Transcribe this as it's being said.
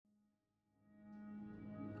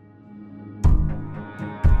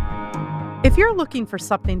If you're looking for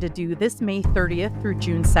something to do this May 30th through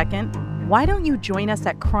June 2nd, why don't you join us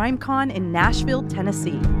at CrimeCon in Nashville,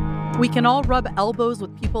 Tennessee? We can all rub elbows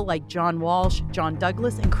with people like John Walsh, John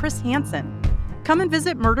Douglas, and Chris Hansen. Come and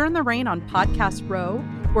visit Murder in the Rain on Podcast Row,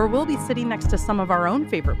 where we'll be sitting next to some of our own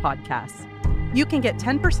favorite podcasts. You can get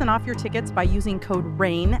 10% off your tickets by using code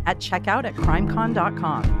RAIN at checkout at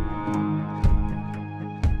crimecon.com.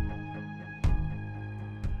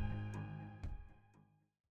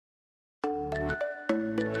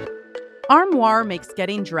 Armoire makes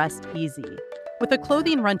getting dressed easy. With a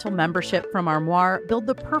clothing rental membership from Armoire, build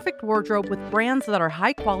the perfect wardrobe with brands that are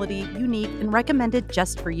high quality, unique, and recommended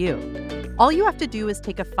just for you. All you have to do is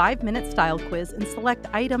take a 5-minute style quiz and select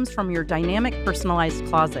items from your dynamic, personalized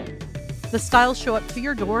closet. The styles show up to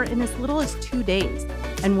your door in as little as 2 days.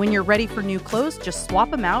 And when you're ready for new clothes, just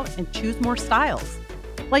swap them out and choose more styles.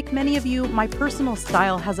 Like many of you, my personal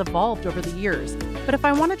style has evolved over the years. But if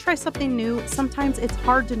I want to try something new, sometimes it's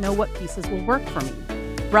hard to know what pieces will work for me.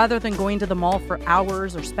 Rather than going to the mall for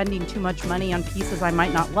hours or spending too much money on pieces I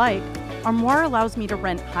might not like, Armoire allows me to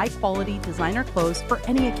rent high-quality designer clothes for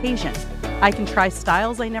any occasion. I can try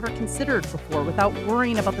styles I never considered before without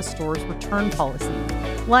worrying about the store's return policy,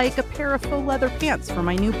 like a pair of faux leather pants for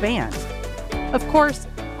my new band. Of course,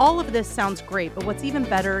 all of this sounds great, but what's even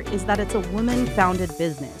better is that it's a woman-founded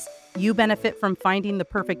business. You benefit from finding the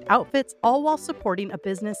perfect outfits, all while supporting a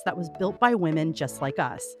business that was built by women just like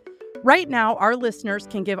us. Right now, our listeners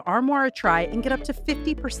can give Armoire a try and get up to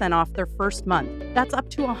 50% off their first month. That's up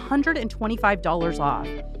to $125 off.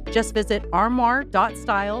 Just visit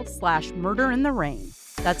armoire.style/murderintherain.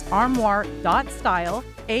 That's armoire.style,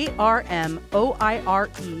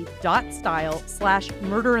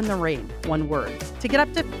 ARMOIRE.style/murderintherain, one word, to get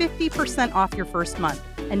up to 50% off your first month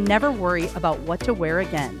and never worry about what to wear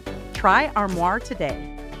again. Try Armoire today.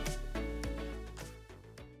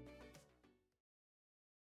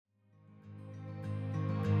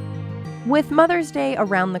 With Mother's Day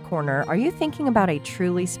around the corner, are you thinking about a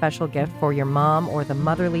truly special gift for your mom or the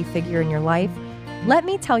motherly figure in your life? Let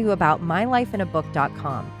me tell you about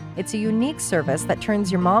mylifeinabook.com. It's a unique service that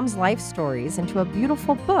turns your mom's life stories into a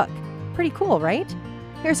beautiful book. Pretty cool, right?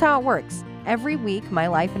 Here's how it works. Every week,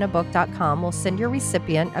 mylifeinabook.com will send your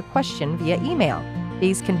recipient a question via email.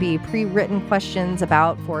 These can be pre-written questions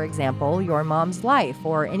about, for example, your mom's life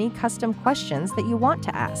or any custom questions that you want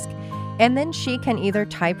to ask. And then she can either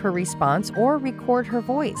type her response or record her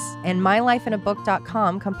voice. And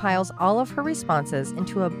mylifeinabook.com compiles all of her responses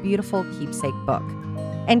into a beautiful keepsake book.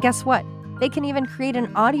 And guess what? They can even create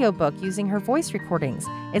an audiobook using her voice recordings.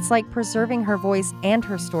 It's like preserving her voice and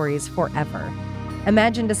her stories forever.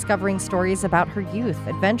 Imagine discovering stories about her youth,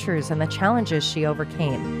 adventures, and the challenges she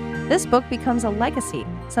overcame. This book becomes a legacy,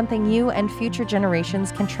 something you and future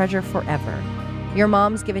generations can treasure forever. Your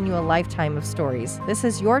mom's given you a lifetime of stories. This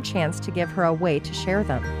is your chance to give her a way to share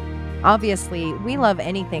them. Obviously, we love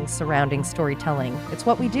anything surrounding storytelling. It's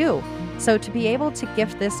what we do. So to be able to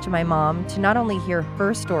gift this to my mom, to not only hear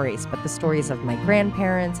her stories, but the stories of my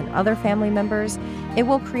grandparents and other family members, it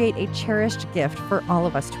will create a cherished gift for all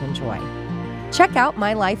of us to enjoy. Check out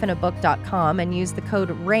mylifeinabook.com and use the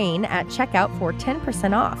code RAIN at checkout for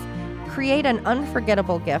 10% off. Create an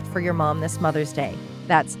unforgettable gift for your mom this Mother's Day.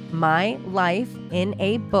 That's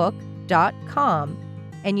mylifeinabook.com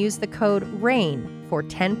and use the code RAIN for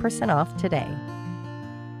 10% off today.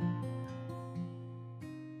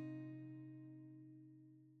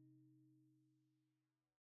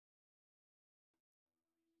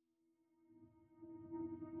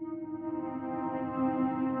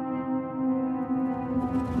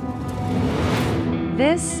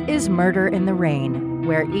 This is Murder in the Rain,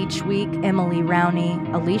 where each week Emily Rowney,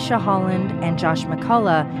 Alicia Holland, and Josh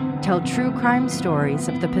McCullough tell true crime stories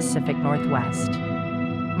of the Pacific Northwest.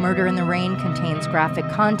 Murder in the Rain contains graphic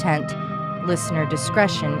content. Listener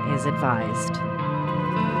discretion is advised.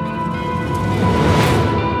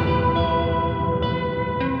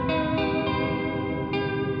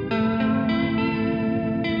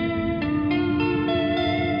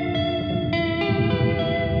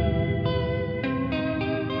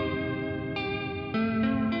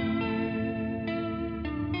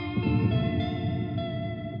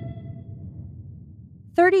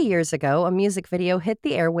 Years ago, a music video hit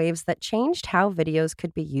the airwaves that changed how videos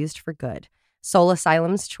could be used for good. Soul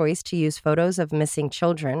Asylum's choice to use photos of missing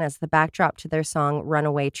children as the backdrop to their song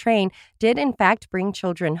Runaway Train did in fact bring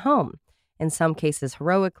children home. In some cases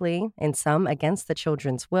heroically, in some against the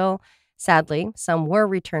children's will. Sadly, some were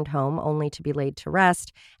returned home only to be laid to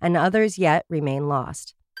rest, and others yet remain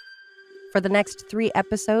lost. For the next 3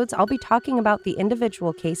 episodes, I'll be talking about the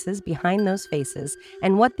individual cases behind those faces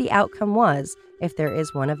and what the outcome was, if there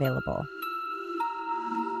is one available.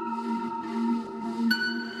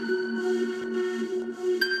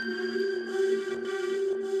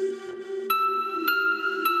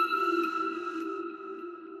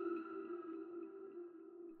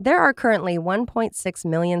 There are currently 1.6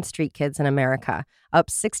 million street kids in America, up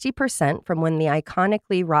 60% from when the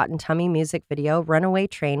iconically Rotten Tummy music video Runaway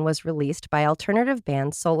Train was released by alternative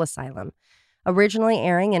band Soul Asylum. Originally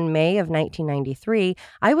airing in May of 1993,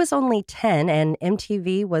 I was only 10 and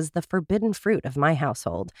MTV was the forbidden fruit of my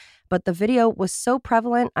household. But the video was so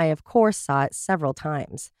prevalent, I of course saw it several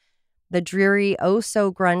times. The dreary,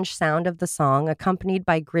 oh-so-grunge sound of the song, accompanied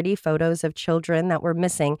by gritty photos of children that were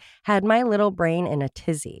missing, had my little brain in a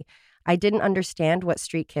tizzy. I didn't understand what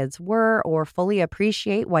street kids were or fully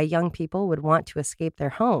appreciate why young people would want to escape their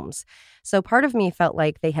homes. So part of me felt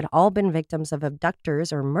like they had all been victims of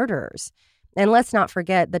abductors or murderers. And let's not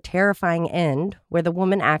forget the terrifying end, where the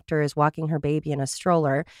woman actor is walking her baby in a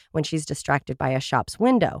stroller when she's distracted by a shop's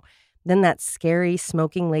window. Then that scary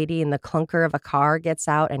smoking lady in the clunker of a car gets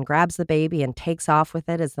out and grabs the baby and takes off with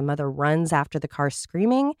it as the mother runs after the car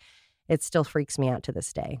screaming. It still freaks me out to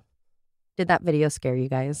this day. Did that video scare you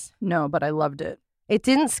guys? No, but I loved it. It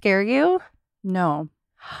didn't scare you? No.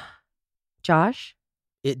 Josh?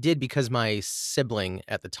 It did, because my sibling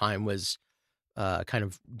at the time was kind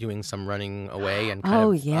of doing some running away and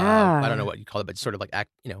kind of, I don't know what you call it, but sort of like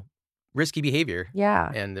risky behavior.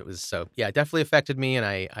 Yeah. And it was it definitely affected me, and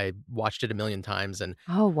I watched it a million times and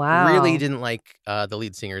wow. really didn't like the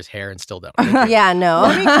lead singer's hair and still don't. Yeah, no.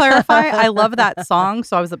 Let me clarify. I love that song,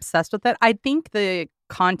 so I was obsessed with it. I think the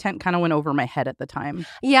content kind of went over my head at the time.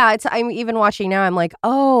 Yeah, I'm even watching now. I'm like,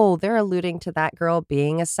 oh, they're alluding to that girl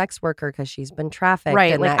being a sex worker because she's been trafficked.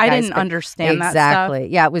 Right. And like I didn't understand that stuff. Exactly.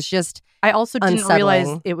 Yeah, it was just I also didn't unsettling.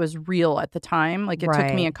 Realize it was real at the time. Like it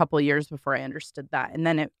took me a couple of years before I understood that. And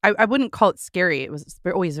then I wouldn't call it scary. It was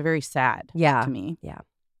always very sad to me. Yeah.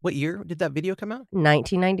 What year did that video come out?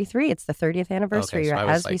 1993. It's the 30th anniversary so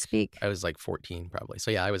as we speak. I was like 14 probably. So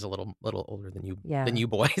yeah, I was a little older than you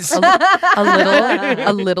boys.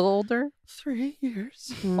 a little older. 3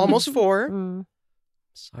 years. Almost 4.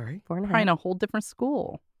 Sorry. 4.5. Probably in a whole different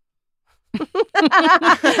school.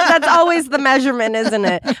 That's always the measurement, isn't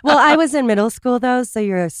it? Well, I was in middle school though, so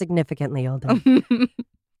you're significantly older.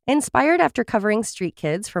 Inspired after covering street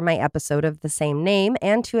kids for my episode of the same name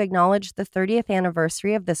and to acknowledge the 30th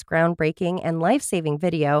anniversary of this groundbreaking and life-saving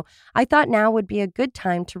video, I thought now would be a good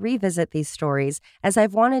time to revisit these stories as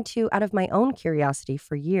I've wanted to out of my own curiosity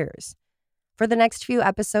for years. For the next few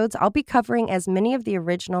episodes, I'll be covering as many of the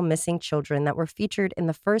original missing children that were featured in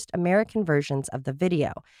the first American versions of the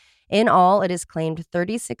video. In all, it is claimed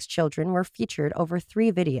 36 children were featured over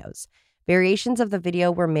 3 videos. Variations of the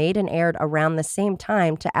video were made and aired around the same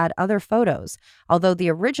time to add other photos, although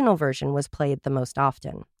the original version was played the most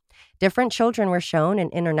often. Different children were shown in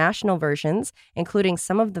international versions, including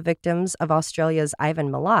some of the victims of Australia's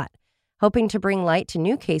Ivan Milat. Hoping to bring light to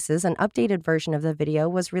new cases, an updated version of the video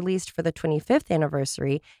was released for the 25th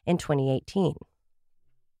anniversary in 2018.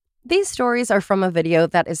 These stories are from a video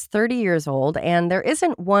that is 30 years old, and there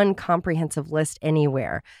isn't one comprehensive list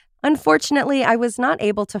anywhere. Unfortunately, I was not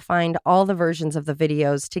able to find all the versions of the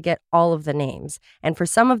videos to get all of the names, and for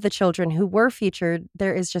some of the children who were featured,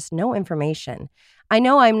 there is just no information. I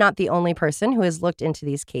know I'm not the only person who has looked into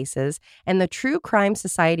these cases, and the True Crime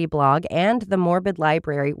Society blog and the Morbid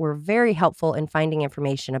Library were very helpful in finding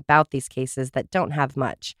information about these cases that don't have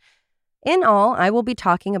much. In all, I will be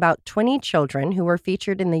talking about 20 children who were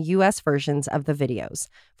featured in the U.S. versions of the videos.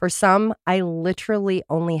 For some, I literally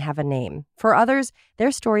only have a name. For others,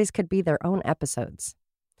 their stories could be their own episodes.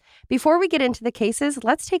 Before we get into the cases,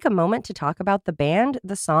 let's take a moment to talk about the band,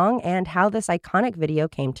 the song, and how this iconic video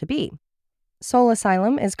came to be. Soul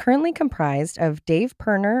Asylum is currently comprised of Dave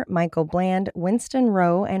Pirner, Michael Bland, Winston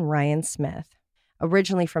Rowe, and Ryan Smith.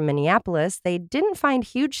 Originally from Minneapolis, they didn't find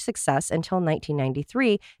huge success until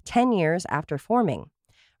 1993, 10 years after forming.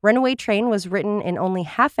 Runaway Train was written in only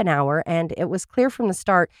half an hour, and it was clear from the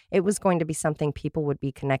start it was going to be something people would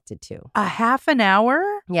be connected to. A half an hour?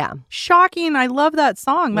 Yeah. Shocking. I love that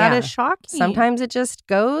song. That is shocking. Sometimes it just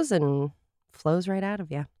goes and flows right out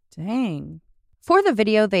of you. Dang. For the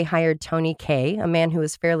video, they hired Tony Kaye, a man who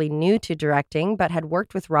was fairly new to directing but had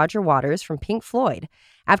worked with Roger Waters from Pink Floyd.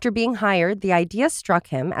 After being hired, the idea struck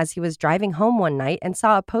him as he was driving home one night and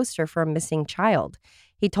saw a poster for a missing child.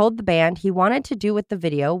 He told the band he wanted to do with the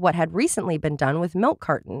video what had recently been done with milk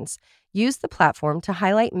cartons, use the platform to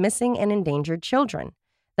highlight missing and endangered children.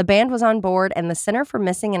 The band was on board, and the Center for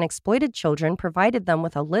Missing and Exploited Children provided them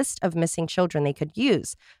with a list of missing children they could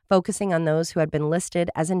use, focusing on those who had been listed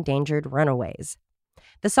as endangered runaways.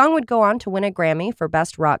 The song would go on to win a Grammy for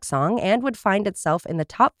Best Rock Song and would find itself in the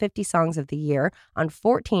top 50 songs of the year on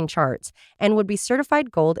 14 charts and would be certified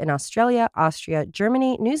gold in Australia, Austria,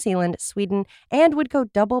 Germany, New Zealand, Sweden, and would go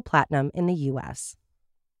double platinum in the U.S.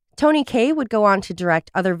 Tony Kaye would go on to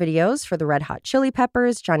direct other videos for the Red Hot Chili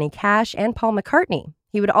Peppers, Johnny Cash, and Paul McCartney.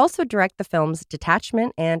 He would also direct the films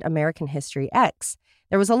Detachment and American History X.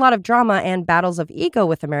 There was a lot of drama and battles of ego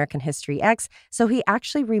with American History X, so he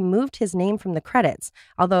actually removed his name from the credits,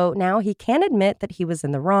 although now he can admit that he was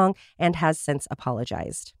in the wrong and has since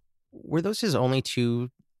apologized. Were those his only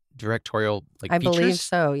two directorial features? I believe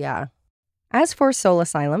so, yeah. As for Soul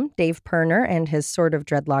Asylum, Dave Pirner and his sort of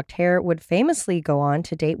dreadlocked hair would famously go on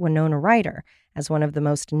to date Winona Ryder as one of the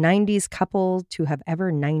most 90s couple to have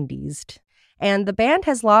ever 90s'd. And the band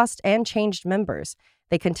has lost and changed members.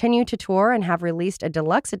 They continue to tour and have released a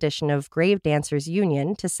deluxe edition of Grave Dancers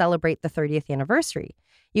Union to celebrate the 30th anniversary.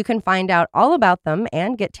 You can find out all about them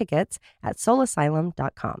and get tickets at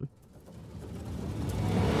soulasylum.com.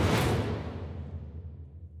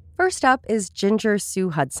 First up is Ginger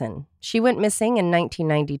Sue Hudson. She went missing in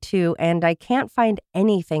 1992, and I can't find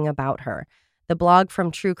anything about her. The blog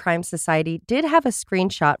from True Crime Society did have a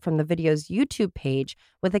screenshot from the video's YouTube page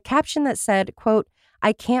with a caption that said, quote,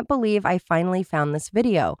 "I can't believe I finally found this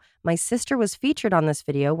video. My sister was featured on this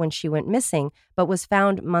video when she went missing, but was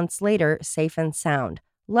found months later, safe and sound.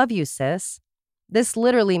 Love you, sis." This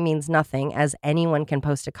literally means nothing, as anyone can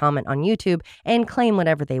post a comment on YouTube and claim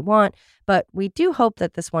whatever they want, but we do hope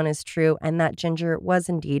that this one is true and that Ginger was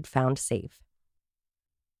indeed found safe.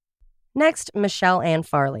 Next, Michelle Ann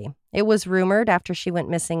Farley. It was rumored after she went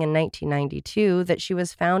missing in 1992 that she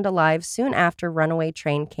was found alive soon after Runaway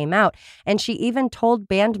Train came out, and she even told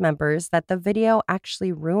band members that the video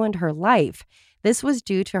actually ruined her life. This was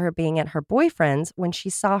due to her being at her boyfriend's when she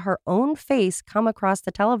saw her own face come across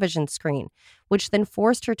the television screen, which then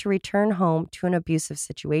forced her to return home to an abusive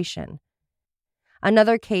situation.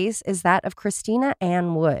 Another case is that of Christina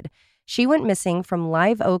Ann Wood. She went missing from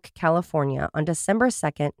Live Oak, California on December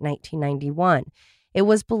 2nd, 1991. It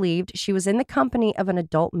was believed she was in the company of an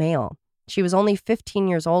adult male. She was only 15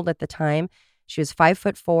 years old at the time. She was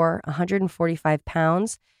 5'4", 145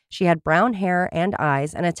 pounds. She had brown hair and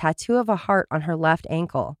eyes and a tattoo of a heart on her left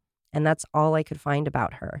ankle. And that's all I could find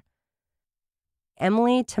about her.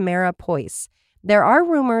 Emily Tamara Poyce. There are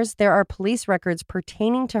rumors there are police records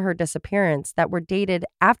pertaining to her disappearance that were dated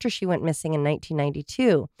after she went missing in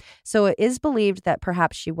 1992. So it is believed that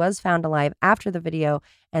perhaps she was found alive after the video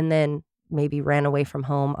and then maybe ran away from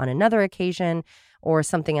home on another occasion, or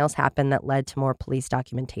something else happened that led to more police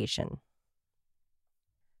documentation.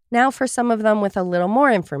 Now for some of them with a little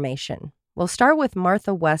more information. We'll start with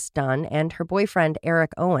Martha West Dunn and her boyfriend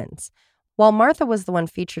Eric Owens. While Martha was the one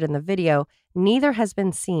featured in the video, neither has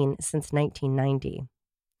been seen since 1990.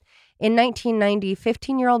 In 1990,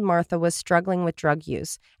 15-year-old Martha was struggling with drug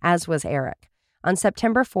use, as was Eric. On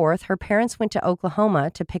September 4th, her parents went to Oklahoma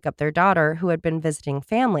to pick up their daughter, who had been visiting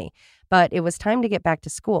family, but it was time to get back to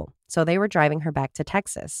school, so they were driving her back to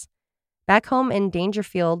Texas. Back home in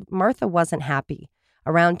Dangerfield, Martha wasn't happy.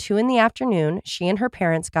 Around 2 p.m, she and her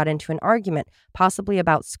parents got into an argument, possibly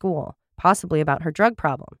about school, possibly about her drug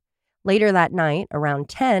problem. Later that night, around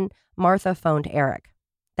 10, Martha phoned Eric.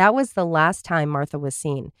 That was the last time Martha was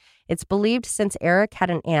seen. It's believed since Eric had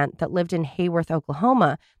an aunt that lived in Hayworth,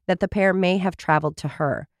 Oklahoma, that the pair may have traveled to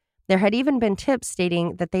her. There had even been tips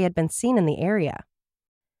stating that they had been seen in the area.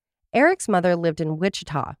 Eric's mother lived in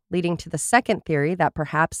Wichita, leading to the second theory that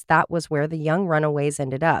perhaps that was where the young runaways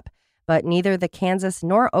ended up. But neither the Kansas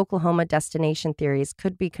nor Oklahoma destination theories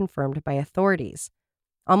could be confirmed by authorities.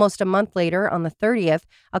 Almost a month later, on the 30th,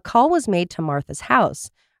 a call was made to Martha's house.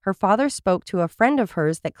 Her father spoke to a friend of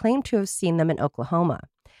hers that claimed to have seen them in Oklahoma.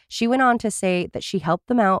 She went on to say that she helped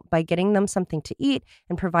them out by getting them something to eat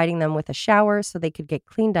and providing them with a shower so they could get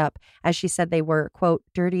cleaned up, as she said they were, quote,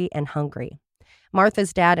 dirty and hungry.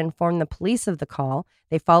 Martha's dad informed the police of the call.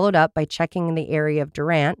 They followed up by checking in the area of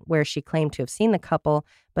Durant, where she claimed to have seen the couple,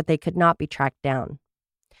 but they could not be tracked down.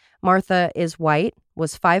 Martha is white,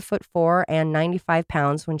 was 5'4" and 95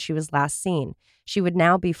 pounds when she was last seen. She would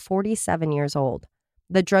now be 47 years old.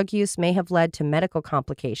 The drug use may have led to medical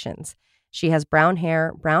complications. She has brown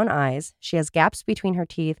hair, brown eyes, she has gaps between her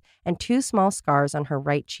teeth, and 2 small scars on her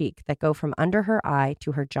right cheek that go from under her eye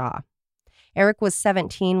to her jaw. Eric was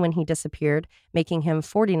 17 when he disappeared, making him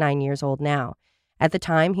 49 years old now. At the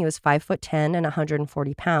time, he was 5'10" and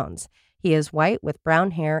 140 pounds. He is white with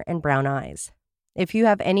brown hair and brown eyes. If you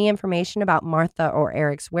have any information about Martha or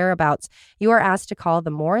Eric's whereabouts, you are asked to call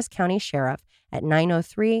the Morris County Sheriff at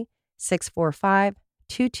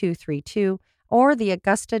 903-645-2232 or the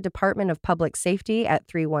Augusta Department of Public Safety at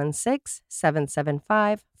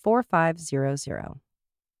 316-775-4500.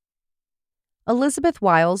 Elizabeth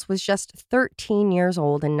Wiles was just 13 years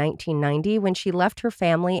old in 1990 when she left her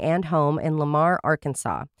family and home in Lamar,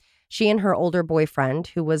 Arkansas. She and her older boyfriend,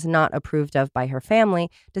 who was not approved of by her family,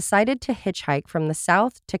 decided to hitchhike from the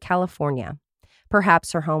South to California.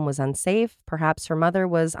 Perhaps her home was unsafe. Perhaps her mother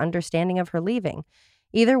was understanding of her leaving.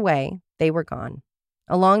 Either way, they were gone.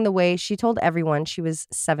 Along the way, she told everyone she was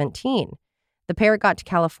 17. The pair got to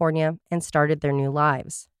California and started their new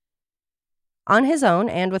lives. On his own,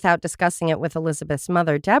 and without discussing it with Elizabeth's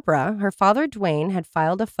mother, Deborah, her father, Dwayne, had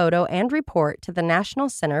filed a photo and report to the National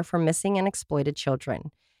Center for Missing and Exploited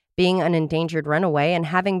Children. Being an endangered runaway and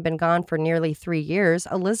having been gone for nearly 3 years,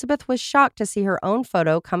 Elizabeth was shocked to see her own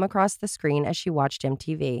photo come across the screen as she watched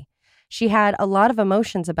MTV. She had a lot of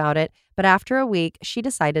emotions about it, but after a week, she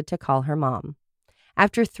decided to call her mom.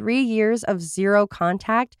 After 3 years of zero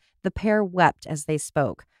contact, the pair wept as they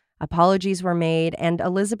spoke. Apologies were made, and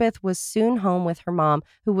Elizabeth was soon home with her mom,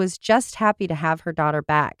 who was just happy to have her daughter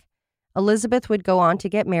back. Elizabeth would go on to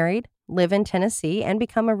get married, live in Tennessee, and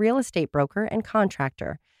become a real estate broker and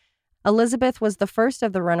contractor. Elizabeth was the first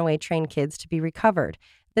of the runaway train kids to be recovered.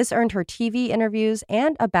 This earned her TV interviews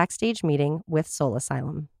and a backstage meeting with Soul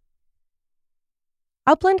Asylum.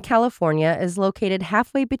 Upland, California is located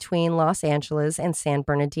halfway between Los Angeles and San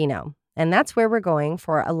Bernardino, and that's where we're going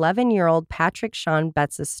for 11-year-old Patrick Sean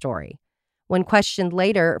Betts' story. When questioned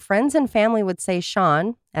later, friends and family would say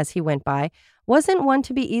Sean, as he went by, wasn't one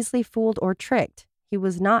to be easily fooled or tricked. He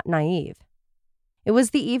was not naive. It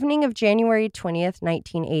was the evening of January 20th,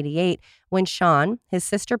 1988, when Sean, his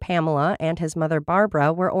sister Pamela, and his mother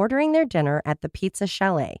Barbara were ordering their dinner at the Pizza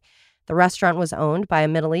Chalet. The restaurant was owned by a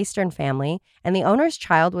Middle Eastern family, and the owner's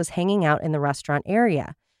child was hanging out in the restaurant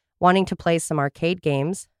area. Wanting to play some arcade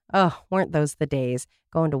games, weren't those the days?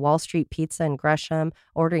 Going to Wall Street Pizza in Gresham,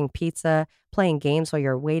 ordering pizza, playing games while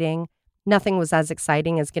you're waiting. Nothing was as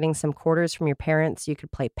exciting as getting some quarters from your parents so you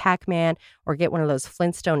could play Pac-Man or get one of those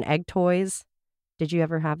Flintstone egg toys. Did you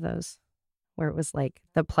ever have those? Where it was like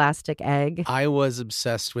the plastic egg? I was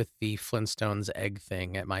obsessed with the Flintstones egg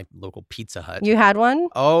thing at my local Pizza Hut. You had one?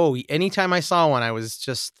 Oh, anytime I saw one, I was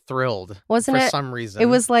just thrilled. Wasn't it? For some reason. It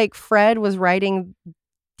was like Fred was riding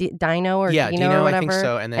Dino or Dino or whatever. I think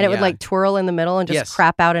so. And it would like twirl in the middle and just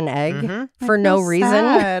crap out an egg for no reason.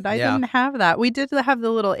 Sad. I didn't have that. We did have the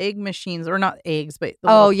little egg machines, or not eggs, but the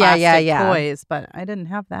little plastic toys, but I didn't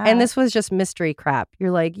have that. And this was just mystery crap.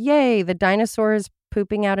 You're like, yay, the dinosaur is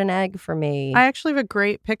pooping out an egg for me. I actually have a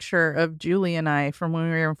great picture of Julie and I from when we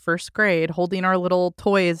were in first grade holding our little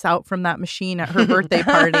toys out from that machine at her birthday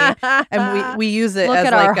party. And we use it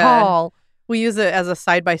as like a haul. We use it as a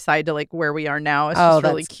side-by-side to like where we are now. It's just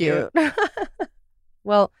really cute.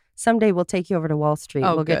 Well, someday we'll take you over to Wall Street.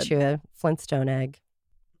 We'll get you a Flintstone egg.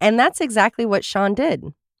 And that's exactly what Sean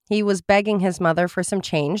did. He was begging his mother for some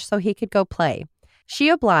change so he could go play. She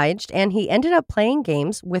obliged, and he ended up playing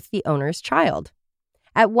games with the owner's child.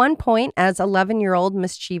 At one point, as 11-year-old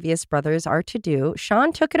mischievous brothers are to do,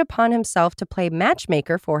 Sean took it upon himself to play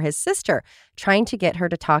matchmaker for his sister, trying to get her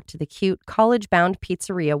to talk to the cute, college-bound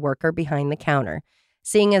pizzeria worker behind the counter.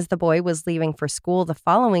 Seeing as the boy was leaving for school the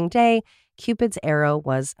following day, Cupid's arrow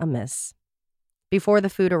was amiss. Before the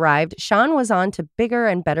food arrived, Sean was on to bigger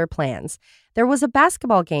and better plans. There was a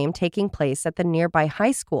basketball game taking place at the nearby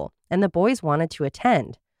high school, and the boys wanted to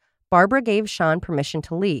attend. Barbara gave Sean permission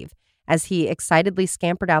to leave. As he excitedly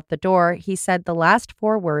scampered out the door, he said the last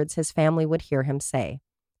 4 words his family would hear him say.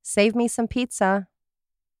 "Save me some pizza."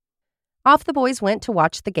 Off the boys went to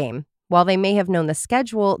watch the game. While they may have known the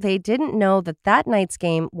schedule, they didn't know that that night's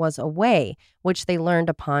game was away, which they learned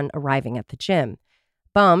upon arriving at the gym.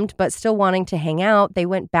 Bummed, but still wanting to hang out, they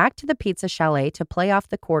went back to the Pizza Chalet to play off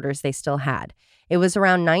the quarters they still had. It was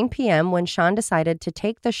around 9 p.m. when Sean decided to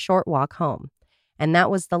take the short walk home. And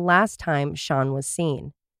that was the last time Sean was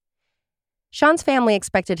seen. Sean's family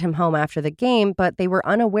expected him home after the game, but they were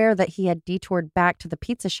unaware that he had detoured back to the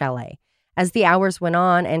Pizza Chalet. As the hours went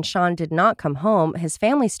on and Sean did not come home, his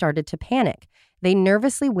family started to panic. They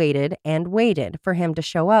nervously waited and waited for him to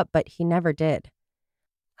show up, but he never did.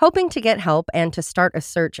 Hoping to get help and to start a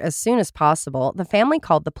search as soon as possible, the family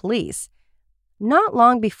called the police. Not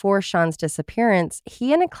long before Sean's disappearance,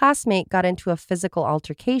 he and a classmate got into a physical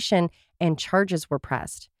altercation and charges were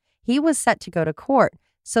pressed. He was set to go to court.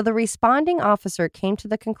 So the responding officer came to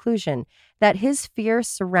the conclusion that his fear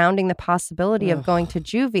surrounding the possibility of going to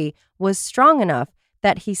juvie was strong enough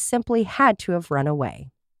that he simply had to have run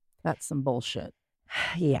away. That's some bullshit.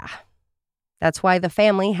 Yeah. That's why the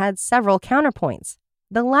family had several counterpoints.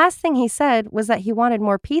 The last thing he said was that he wanted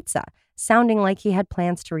more pizza, sounding like he had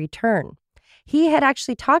plans to return. He had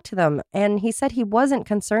actually talked to them, and he said he wasn't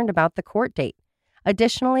concerned about the court date.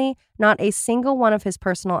 Additionally, not a single one of his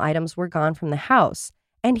personal items were gone from the house.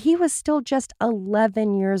 And he was still just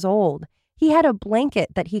 11 years old. He had a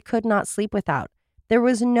blanket that he could not sleep without. There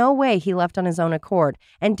was no way he left on his own accord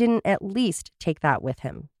and didn't at least take that with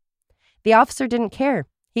him. The officer didn't care.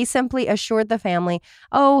 He simply assured the family,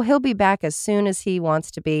 oh, he'll be back as soon as he wants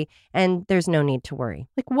to be, and there's no need to worry.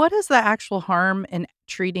 Like, what is the actual harm in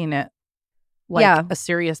treating it like a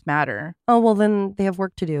serious matter? Oh, well, then they have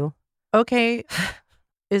work to do. Okay.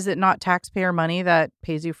 Is it not taxpayer money that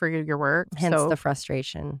pays you for your work? Hence the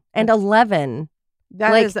frustration. And 11.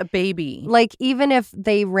 That is a baby. Like, even if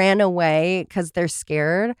they ran away because they're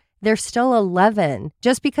scared, they're still 11.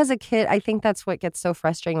 Just because a kid, I think that's what gets so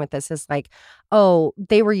frustrating with this is like, oh,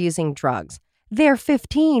 they were using drugs. They're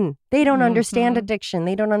 15. They don't understand addiction.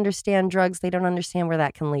 They don't understand drugs. They don't understand where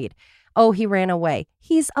that can lead. Oh, he ran away.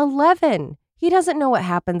 He's 11. He doesn't know what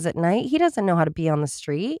happens at night. He doesn't know how to be on the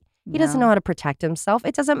street. He doesn't know how to protect himself.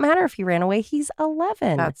 It doesn't matter if he ran away. He's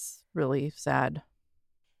 11. That's really sad.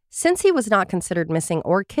 Since he was not considered missing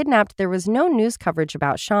or kidnapped, there was no news coverage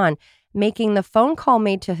about Sean, making the phone call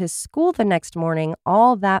made to his school the next morning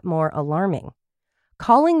all that more alarming.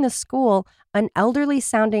 Calling the school, an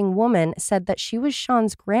elderly-sounding woman said that she was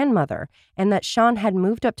Sean's grandmother and that Sean had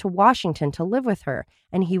moved up to Washington to live with her,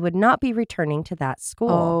 and he would not be returning to that school.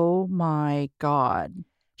 Oh, my God.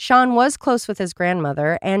 Sean was close with his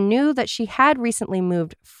grandmother and knew that she had recently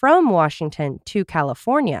moved from Washington to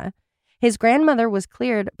California. His grandmother was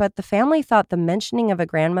cleared, but the family thought the mentioning of a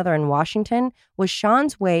grandmother in Washington was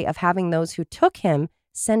Sean's way of having those who took him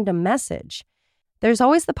send a message. There's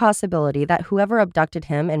always the possibility that whoever abducted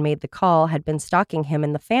him and made the call had been stalking him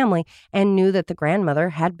and the family and knew that the grandmother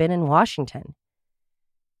had been in Washington.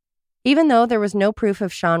 Even though there was no proof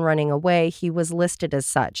of Sean running away, he was listed as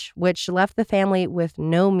such, which left the family with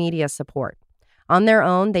no media support. On their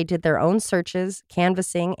own, they did their own searches,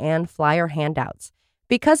 canvassing, and flyer handouts.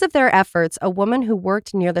 Because of their efforts, a woman who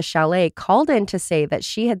worked near the chalet called in to say that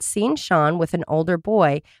she had seen Sean with an older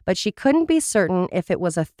boy, but she couldn't be certain if it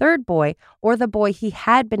was a third boy or the boy he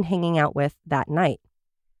had been hanging out with that night.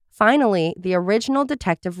 Finally, the original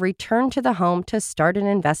detective returned to the home to start an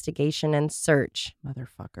investigation and search.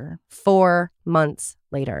 Motherfucker. 4 months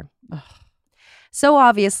later. Ugh. So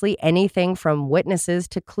obviously, anything from witnesses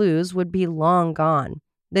to clues would be long gone.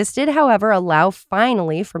 This did, however, allow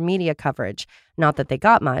finally for media coverage. Not that they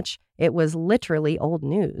got much. It was literally old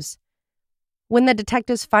news. When the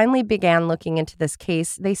detectives finally began looking into this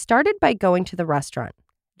case, they started by going to the restaurant.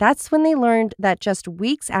 That's when they learned that just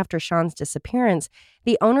weeks after Sean's disappearance,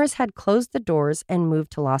 the owners had closed the doors and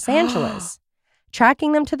moved to Los Angeles.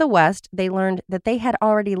 Tracking them to the west, they learned that they had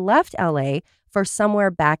already left LA for somewhere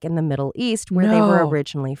back in the Middle East where they were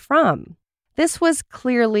originally from. This was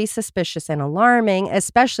clearly suspicious and alarming,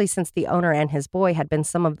 especially since the owner and his boy had been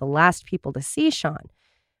some of the last people to see Sean.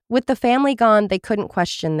 With the family gone, they couldn't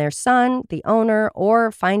question their son, the owner,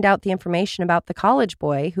 or find out the information about the college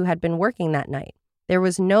boy who had been working that night. There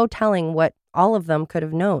was no telling what all of them could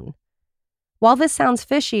have known. While this sounds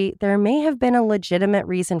fishy, there may have been a legitimate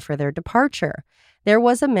reason for their departure. There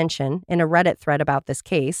was a mention in a Reddit thread about this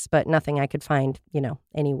case, but nothing I could find,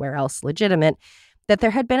 anywhere else legitimate, that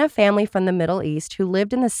there had been a family from the Middle East who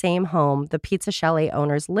lived in the same home the pizza chalet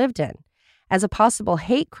owners lived in. As a possible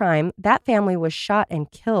hate crime, that family was shot and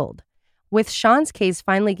killed. With Sean's case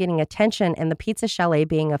finally getting attention and the pizza chalet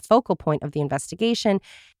being a focal point of the investigation,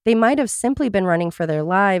 they might have simply been running for their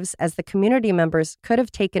lives, as the community members could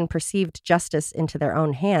have taken perceived justice into their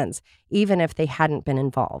own hands, even if they hadn't been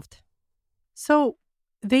involved. So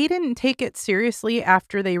they didn't take it seriously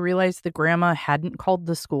after they realized the grandma hadn't called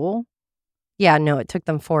the school? Yeah, no, it took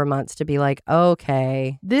them 4 months to be like,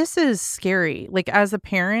 okay. This is scary. Like, as a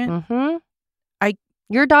parent,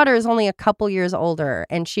 your daughter is only a couple years older,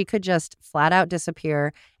 and she could just flat out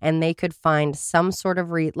disappear, and they could find some sort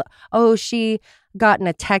of she got in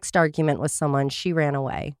a text argument with someone, she ran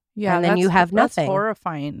away. Yeah, and then you have nothing. That's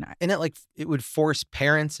horrifying. And it would force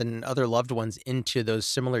parents and other loved ones into those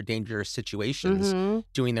similar dangerous situations,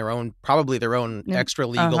 doing probably their own extra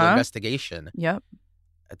legal investigation. Yep.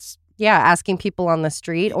 Asking people on the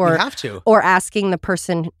street or you have to. Or asking the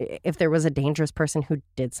person if there was a dangerous person who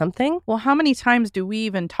did something. Well, how many times do we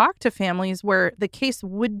even talk to families where the case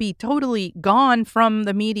would be totally gone from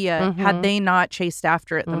the media had they not chased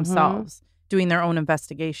after it themselves, doing their own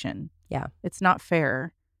investigation? Yeah. It's not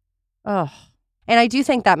fair. Ugh. And I do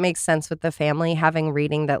think that makes sense with the family,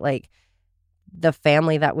 reading that the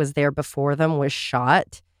family that was there before them was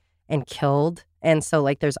shot and killed. And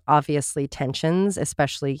so, there's obviously tensions,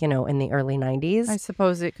 especially, in the early 90s. I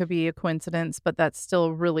suppose it could be a coincidence, but that's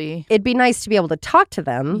still really... It'd be nice to be able to talk to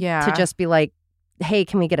them. Yeah. To just be like, hey,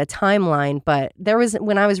 can we get a timeline? But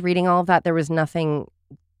when I was reading all of that, there was nothing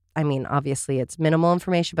I mean, obviously it's minimal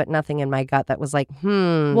information, but nothing in my gut that was like,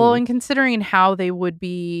 Well, and considering how they would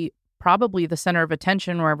be probably the center of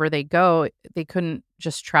attention wherever they go, they couldn't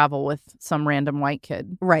just travel with some random white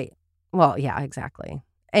kid. Right. Well, yeah, exactly.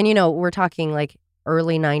 And, we're talking like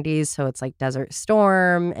early 90s, so it's like Desert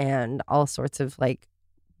Storm and all sorts of like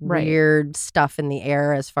weird stuff in the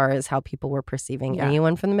air as far as how people were perceiving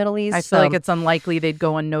anyone from the Middle East. I feel like it's unlikely they'd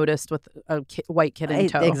go unnoticed with a white kid in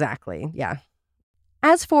tow. Exactly, yeah.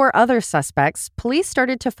 As for other suspects, police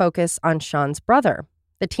started to focus on Sean's brother.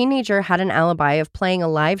 The teenager had an alibi of playing a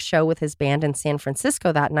live show with his band in San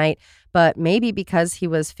Francisco that night, but maybe because he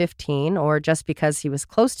was 15 or just because he was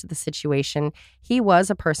close to the situation, he was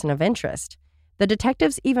a person of interest. The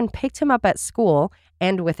detectives even picked him up at school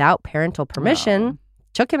and, without parental permission,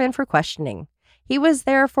 took him in for questioning. He was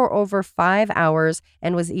there for over 5 hours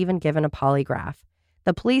and was even given a polygraph.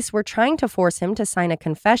 The police were trying to force him to sign a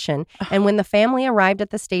confession, and when the family arrived at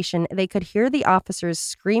the station, they could hear the officers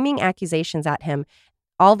screaming accusations at him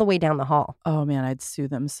all the way down the hall. Oh, man, I'd sue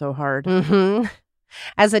them so hard. Mm-hmm.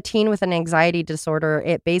 As a teen with an anxiety disorder,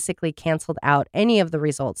 it basically canceled out any of the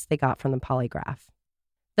results they got from the polygraph.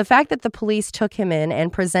 The fact that the police took him in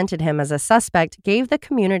and presented him as a suspect gave the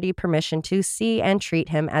community permission to see and treat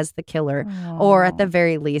him as the killer, or at the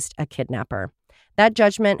very least, a kidnapper. That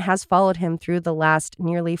judgment has followed him through the last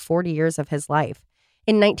nearly 40 years of his life.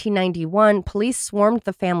 In 1991, police swarmed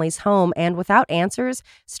the family's home and, without answers,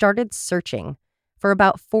 started searching. For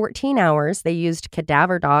about 14 hours, they used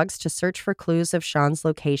cadaver dogs to search for clues of Sean's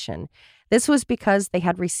location. This was because they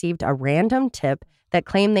had received a random tip that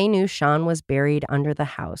claimed they knew Sean was buried under the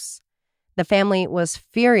house. The family was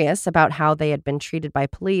furious about how they had been treated by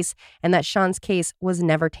police and that Sean's case was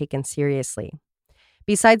never taken seriously.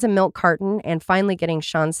 Besides a milk carton and finally getting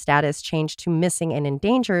Sean's status changed to missing and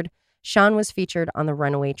endangered, Sean was featured on the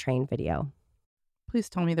Runaway train video. Please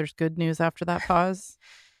tell me there's good news after that pause.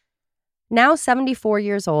 Now 74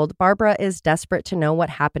 years old, Barbara is desperate to know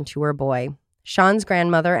what happened to her boy. Sean's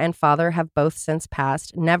grandmother and father have both since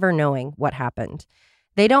passed, never knowing what happened.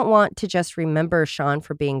 They don't want to just remember Sean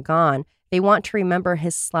for being gone. They want to remember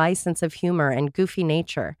his sly sense of humor and goofy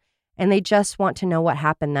nature. And they just want to know what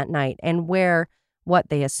happened that night and where what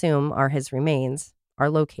they assume are his remains are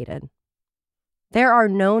located. There are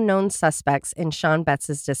no known suspects in Sean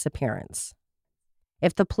Betts' disappearance.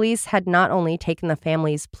 If the police had not only taken the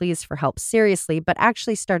family's pleas for help seriously, but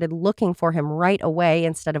actually started looking for him right away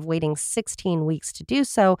instead of waiting 16 weeks to do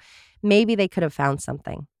so, maybe they could have found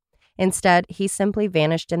something. Instead, he simply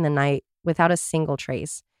vanished in the night without a single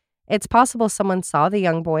trace. It's possible someone saw the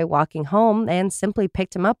young boy walking home and simply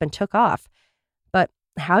picked him up and took off. But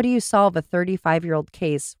how do you solve a 35-year-old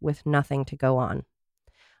case with nothing to go on?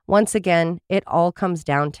 Once again, it all comes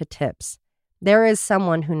down to tips. There is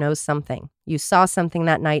someone who knows something. You saw something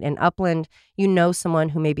that night in Upland. You know someone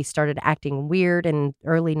who maybe started acting weird in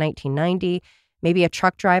early 1990, maybe a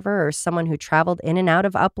truck driver or someone who traveled in and out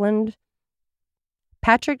of Upland.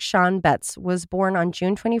 Patrick Sean Betts was born on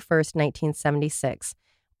June 21st, 1976.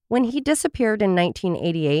 When he disappeared in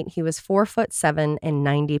 1988, he was 4'7" and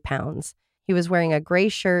 90 pounds. He was wearing a gray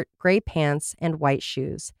shirt, gray pants, and white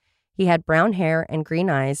shoes. He had brown hair and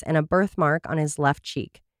green eyes and a birthmark on his left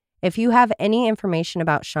cheek. If you have any information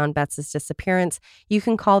about Sean Betts' disappearance, you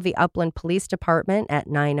can call the Upland Police Department at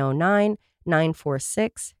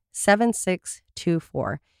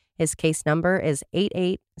 909-946-7624. His case number is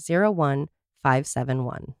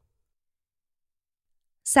 8801571.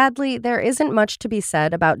 Sadly, there isn't much to be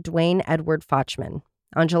said about Dwayne Edward Fochman.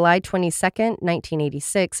 On July 22,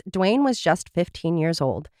 1986, Dwayne was just 15 years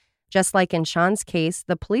old. Just like in Sean's case,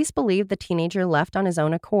 the police believe the teenager left on his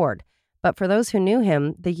own accord. But for those who knew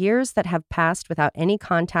him, the years that have passed without any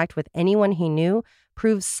contact with anyone he knew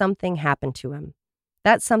proves something happened to him.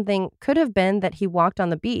 That something could have been that he walked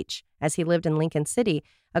on the beach as he lived in Lincoln City,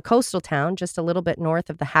 a coastal town just a little bit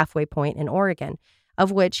north of the halfway point in Oregon,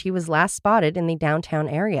 of which he was last spotted in the downtown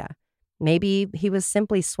area. Maybe he was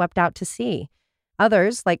simply swept out to sea.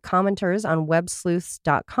 Others, like commenters on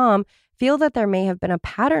websleuths.com, feel that there may have been a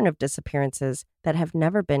pattern of disappearances that have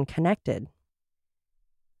never been connected.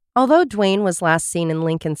 Although Dwayne was last seen in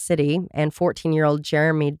Lincoln City and 14-year-old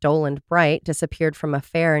Jeremy Doland Bright disappeared from a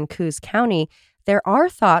fair in Coos County, there are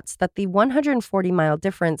thoughts that the 140-mile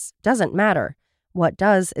difference doesn't matter. What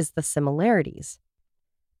does is the similarities.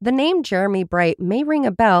 The name Jeremy Bright may ring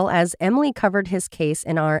a bell as Emily covered his case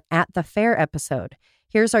in our At the Fair episode.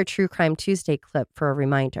 Here's our True Crime Tuesday clip for a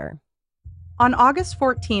reminder. On August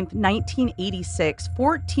 14th, 1986,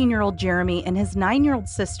 14-year-old Jeremy and his 9-year-old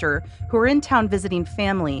sister, who were in town visiting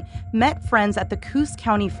family, met friends at the Coos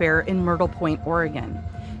County Fair in Myrtle Point, Oregon.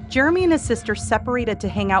 Jeremy and his sister separated to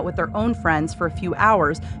hang out with their own friends for a few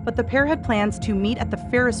hours, but the pair had plans to meet at the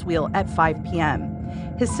Ferris wheel at 5 p.m.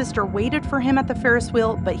 His sister waited for him at the Ferris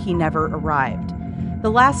wheel, but he never arrived.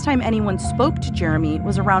 The last time anyone spoke to Jeremy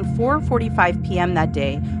was around 4:45 p.m. that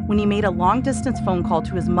day when he made a long-distance phone call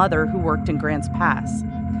to his mother who worked in Grants Pass.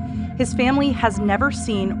 His family has never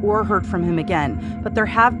seen or heard from him again, but there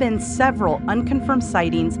have been several unconfirmed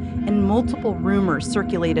sightings and multiple rumors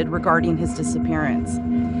circulated regarding his disappearance.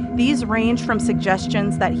 These range from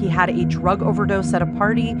suggestions that he had a drug overdose at a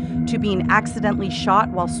party to being accidentally shot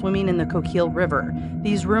while swimming in the Coquille River.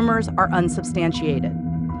 These rumors are unsubstantiated.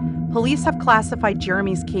 Police have classified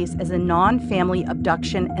Jeremy's case as a non-family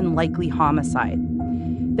abduction and likely homicide.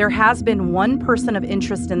 There has been one person of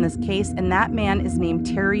interest in this case, and that man is named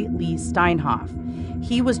Terry Lee Steinhoff.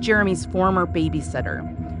 He was Jeremy's former babysitter.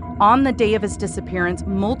 On the day of his disappearance,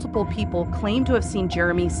 multiple people claim to have seen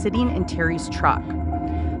Jeremy sitting in Terry's truck.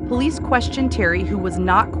 Police questioned Terry, who was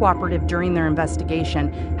not cooperative during their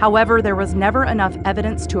investigation. However, there was never enough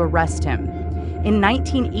evidence to arrest him. In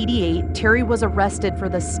 1988, Terry was arrested for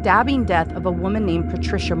the stabbing death of a woman named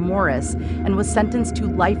Patricia Morris and was sentenced to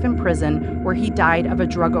life in prison, where he died of a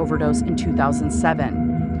drug overdose in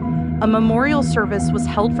 2007. A memorial service was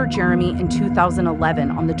held for Jeremy in 2011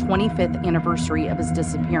 on the 25th anniversary of his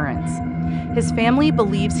disappearance. His family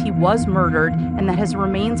believes he was murdered and that his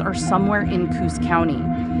remains are somewhere in Coos County.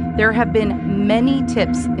 There have been many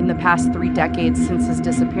tips in the past 3 decades since his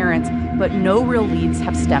disappearance, but no real leads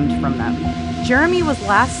have stemmed from them. Jeremy was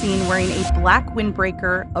last seen wearing a black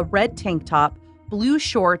windbreaker, a red tank top, blue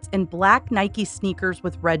shorts, and black Nike sneakers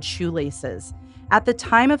with red shoelaces. At the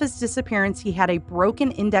time of his disappearance, he had a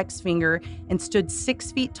broken index finger and stood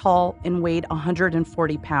 6 feet tall and weighed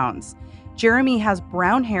 140 pounds. Jeremy has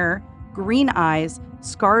brown hair, green eyes,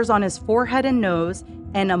 scars on his forehead and nose,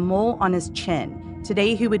 and a mole on his chin.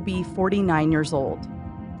 Today, he would be 49 years old.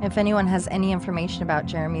 If anyone has any information about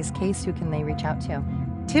Jeremy's case, who can they reach out to?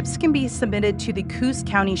 Tips can be submitted to the Coos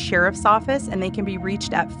County Sheriff's Office, and they can be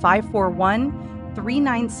reached at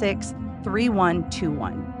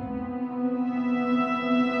 541-396-3121.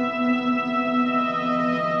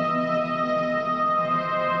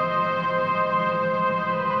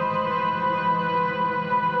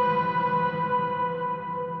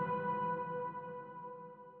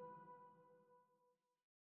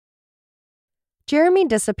 Jeremy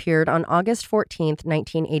disappeared on August 14,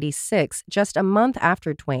 1986, just a month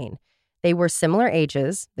after Dwayne. They were similar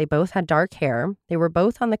ages, they both had dark hair, they were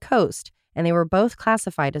both on the coast, and they were both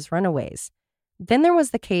classified as runaways. Then there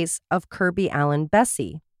was the case of Kirby Allen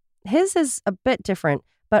Bessie. His is a bit different,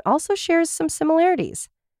 but also shares some similarities.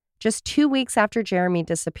 Just 2 weeks after Jeremy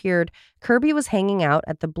disappeared, Kirby was hanging out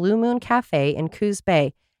at the Blue Moon Cafe in Coos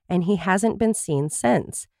Bay, and he hasn't been seen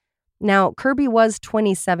since. Now, Kirby was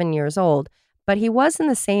 27 years old, but he was in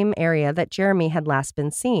the same area that Jeremy had last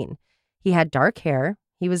been seen. He had dark hair.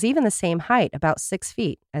 He was even the same height, about 6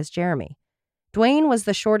 feet, as Jeremy. Dwayne was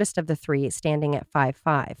the shortest of the three, standing at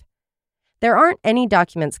 5'5". There aren't any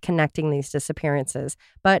documents connecting these disappearances,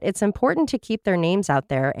 but it's important to keep their names out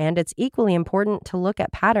there, and it's equally important to look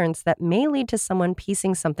at patterns that may lead to someone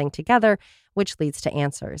piecing something together, which leads to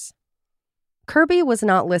answers. Kirby was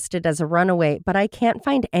not listed as a runaway, but I can't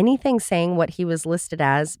find anything saying what he was listed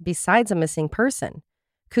as besides a missing person.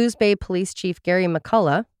 Coos Bay Police Chief Gary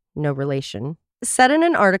McCullough, no relation, said in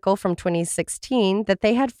an article from 2016 that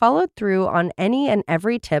they had followed through on any and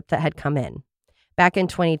every tip that had come in. Back in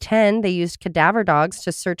 2010, they used cadaver dogs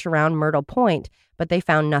to search around Myrtle Point, but they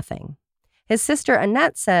found nothing. His sister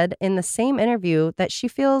Annette said in the same interview that she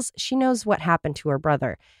feels she knows what happened to her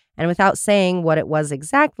brother, and without saying what it was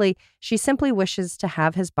exactly, she simply wishes to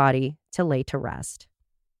have his body to lay to rest.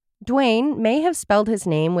 Dwayne may have spelled his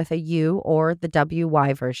name with a U or the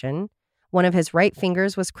WY version. One of his right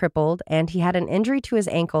fingers was crippled, and he had an injury to his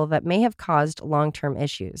ankle that may have caused long-term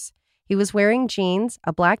issues. He was wearing jeans,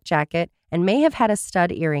 a black jacket, and may have had a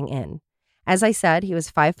stud earring in. As I said, he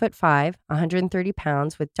was 5'5", 130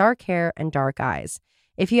 pounds, with dark hair and dark eyes.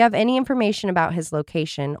 If you have any information about his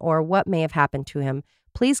location or what may have happened to him,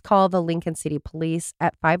 please call the Lincoln City Police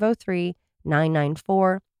at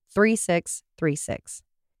 503-994-3636.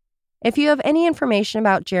 If you have any information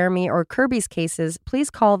about Jeremy or Kirby's cases, please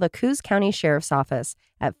call the Coos County Sheriff's Office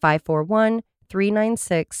at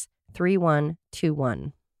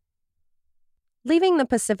 541-396-3121. Leaving the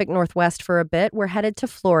Pacific Northwest for a bit, we're headed to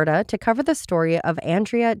Florida to cover the story of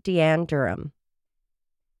Andrea Deanne Durham.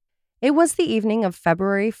 It was the evening of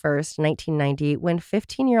February 1st, 1990, when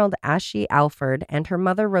 15-year-old Ashley Alford and her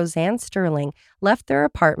mother Roseanne Sterling left their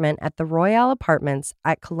apartment at the Royale Apartments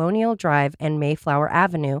at Colonial Drive and Mayflower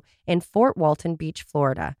Avenue in Fort Walton Beach,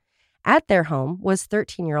 Florida. At their home was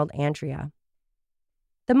 13-year-old Andrea.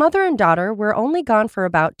 The mother and daughter were only gone for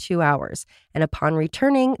about 2 hours, and upon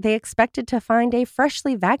returning, they expected to find a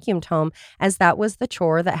freshly vacuumed home, as that was the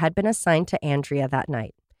chore that had been assigned to Andrea that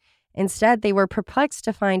night. Instead, they were perplexed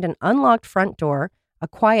to find an unlocked front door, a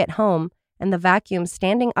quiet home, and the vacuum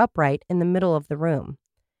standing upright in the middle of the room.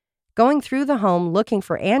 Going through the home looking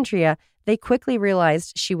for Andrea, they quickly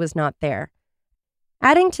realized she was not there.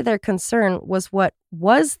 Adding to their concern was what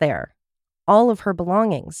was there. All of her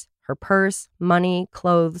belongings, her purse, money,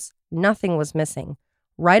 clothes, nothing was missing.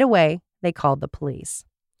 Right away, they called the police.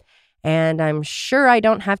 And I'm sure I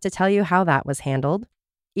don't have to tell you how that was handled.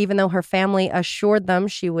 Even though her family assured them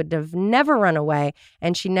she would have never run away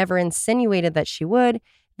and she never insinuated that she would,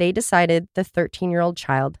 they decided the 13-year-old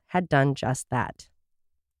child had done just that.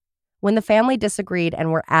 When the family disagreed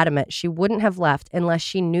and were adamant she wouldn't have left unless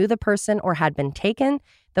she knew the person or had been taken,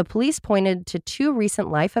 the police pointed to 2 recent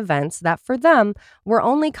life events that for them were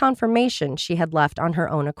only confirmation she had left on her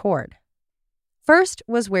own accord. First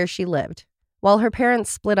was where she lived. While her parents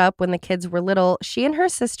split up when the kids were little, she and her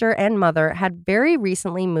sister and mother had very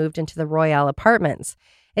recently moved into the Royale apartments.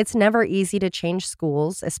 It's never easy to change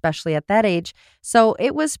schools, especially at that age, so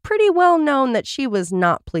it was pretty well known that she was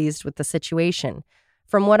not pleased with the situation.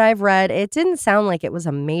 From what I've read, it didn't sound like it was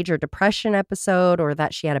a major depression episode or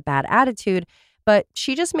that she had a bad attitude, but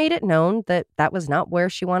she just made it known that that was not where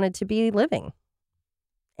she wanted to be living.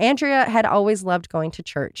 Andrea had always loved going to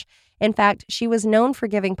church. In fact, she was known for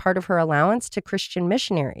giving part of her allowance to Christian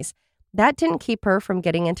missionaries. That didn't keep her from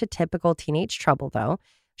getting into typical teenage trouble, though.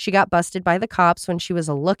 She got busted by the cops when she was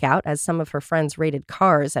a lookout as some of her friends raided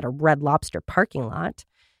cars at a Red Lobster parking lot.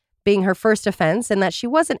 Being her first offense and that she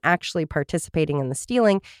wasn't actually participating in the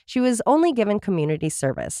stealing, she was only given community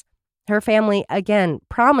service. Her family, again,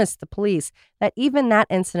 promised the police that even that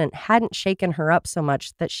incident hadn't shaken her up so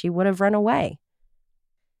much that she would have run away.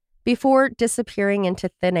 Before disappearing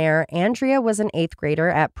into thin air, Andrea was an 8th grader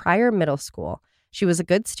at Pryor Middle School. She was a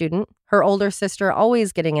good student, her older sister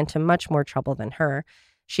always getting into much more trouble than her.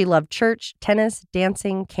 She loved church, tennis,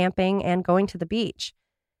 dancing, camping, and going to the beach.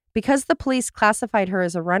 Because the police classified her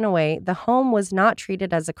as a runaway, the home was not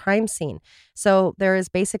treated as a crime scene, so there is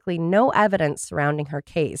basically no evidence surrounding her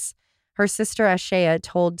case. Her sister Ashea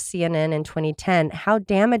told CNN in 2010 how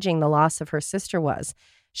damaging the loss of her sister was.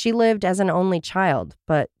 She lived as an only child,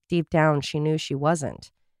 but deep down she knew she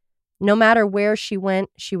wasn't. No matter where she went,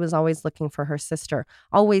 she was always looking for her sister,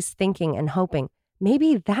 always thinking and hoping,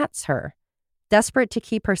 maybe that's her. Desperate to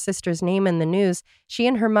keep her sister's name in the news, she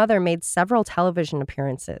and her mother made several television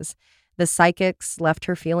appearances. The psychics left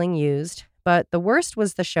her feeling used, but the worst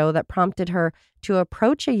was the show that prompted her to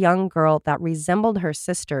approach a young girl that resembled her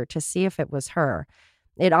sister to see if it was her.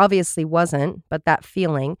 It obviously wasn't, but that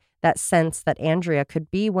feeling, that sense that Andrea could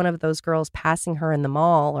be one of those girls passing her in the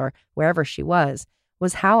mall or wherever she was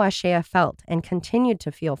how Ashea felt and continued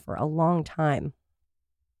to feel for a long time.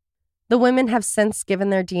 The women have since given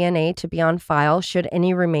their DNA to be on file should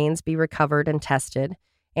any remains be recovered and tested.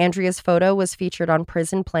 Andrea's photo was featured on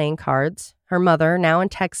prison playing cards. Her mother, now in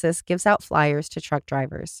Texas, gives out flyers to truck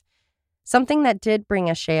drivers. Something that did bring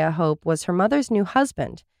Ashea hope was her mother's new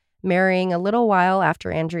husband. Marrying a little while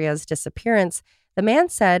after Andrea's disappearance, the man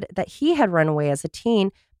said that he had run away as a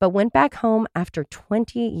teen, but went back home after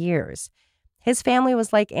 20 years. His family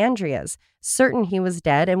was like Andrea's, certain he was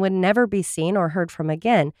dead and would never be seen or heard from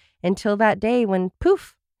again, until that day when,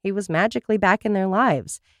 poof, he was magically back in their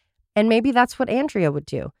lives. And maybe that's what Andrea would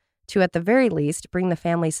do, to at the very least bring the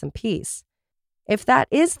family some peace. If that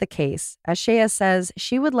is the case, Ashea says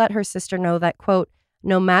she would let her sister know that, quote,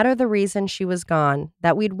 no matter the reason she was gone,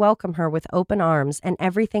 that we'd welcome her with open arms and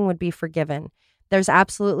everything would be forgiven. There's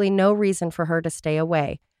absolutely no reason for her to stay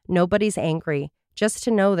away. Nobody's angry. Just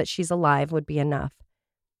to know that she's alive would be enough.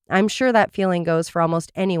 I'm sure that feeling goes for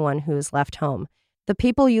almost anyone who is left home. The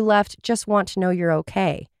people you left just want to know you're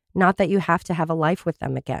okay, not that you have to have a life with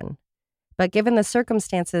them again. But given the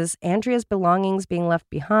circumstances, Andrea's belongings being left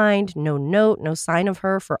behind, no note, no sign of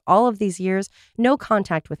her for all of these years, no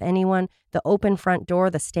contact with anyone, the open front door,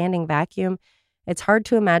 the standing vacuum, it's hard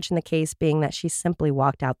to imagine the case being that she simply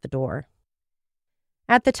walked out the door.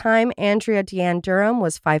 At the time, Andrea Deanne Durham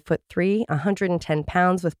was 5'3", 110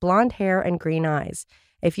 pounds with blonde hair and green eyes.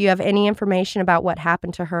 If you have any information about what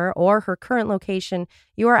happened to her or her current location,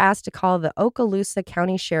 you are asked to call the Okaloosa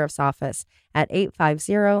County Sheriff's Office at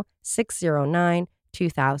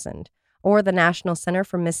 850-609-2000 or the National Center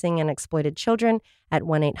for Missing and Exploited Children at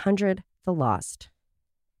 1-800-THE-LOST.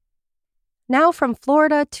 Now from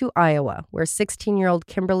Florida to Iowa, where 16-year-old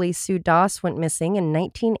Kimberly Sue Doss went missing in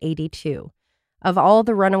 1982. Of all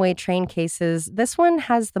the runaway train cases, this one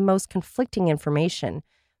has the most conflicting information.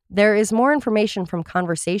 There is more information from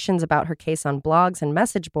conversations about her case on blogs and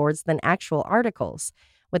message boards than actual articles.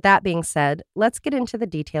 With that being said, let's get into the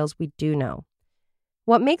details we do know.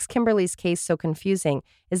 What makes Kimberly's case so confusing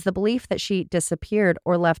is the belief that she disappeared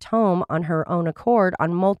or left home on her own accord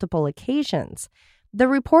on multiple occasions. The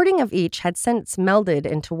reporting of each had since melded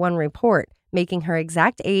into one report, making her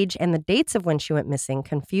exact age and the dates of when she went missing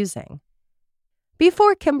confusing.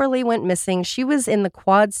 Before Kimberly went missing, she was in the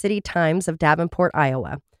Quad City Times of Davenport,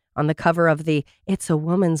 Iowa. On the cover of the It's a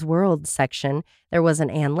Woman's World section, there was an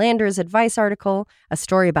Ann Landers advice article, a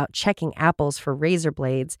story about checking apples for razor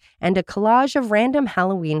blades, and a collage of random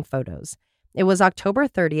Halloween photos. It was October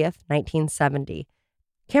 30th, 1970.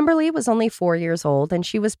 Kimberly was only 4 years old, and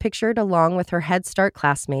she was pictured along with her Head Start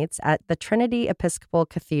classmates at the Trinity Episcopal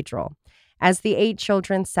Cathedral. As the 8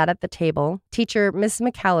 children sat at the table, teacher Miss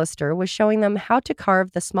McAllister was showing them how to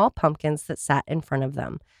carve the small pumpkins that sat in front of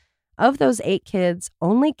them. Of those 8 kids,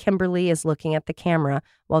 only Kimberly is looking at the camera,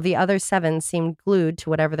 while the other 7 seemed glued to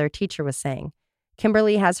whatever their teacher was saying.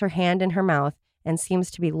 Kimberly has her hand in her mouth and seems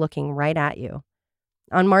to be looking right at you.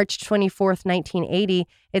 On March 24th, 1980,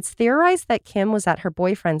 it's theorized that Kim was at her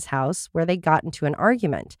boyfriend's house where they got into an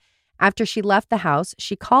argument. After she left the house,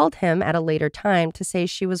 she called him at a later time to say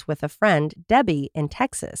she was with a friend, Debbie, in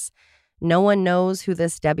Texas. No one knows who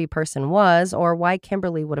this Debbie person was or why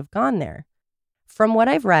Kimberly would have gone there. From what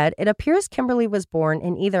I've read, it appears Kimberly was born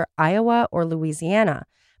in either Iowa or Louisiana,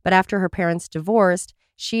 but after her parents divorced,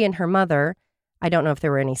 she and her mother, I don't know if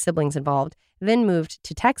there were any siblings involved, then moved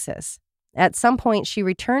to Texas. At some point, she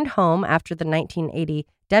returned home after the 1980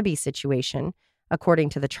 Debbie situation, according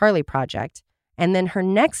to the Charlie Project, and then her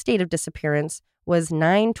next date of disappearance was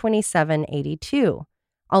 9/27/82,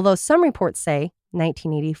 although some reports say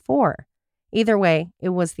 1984. Either way, it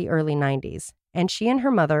was the early 90s, and she and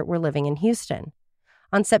her mother were living in Houston.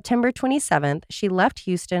 On September 27th, she left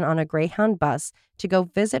Houston on a Greyhound bus to go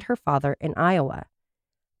visit her father in Iowa.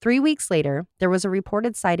 3 weeks later, there was a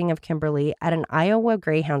reported sighting of Kimberly at an Iowa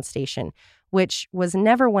Greyhound station, which was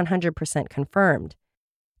never 100% confirmed.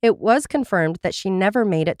 It was confirmed that she never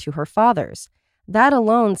made it to her father's. That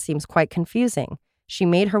alone seems quite confusing. She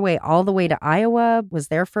made her way all the way to Iowa, was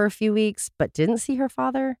there for a few weeks, but didn't see her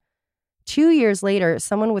father? 2 years later,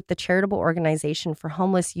 someone with the charitable organization for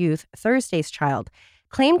homeless youth, Thursday's Child,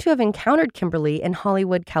 claimed to have encountered Kimberly in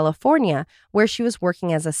Hollywood, California, where she was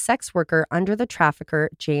working as a sex worker under the trafficker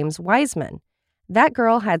James Wiseman. That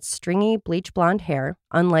girl had stringy bleach blonde hair,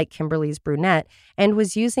 unlike Kimberly's brunette, and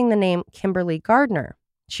was using the name Kimberly Gardner.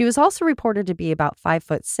 She was also reported to be about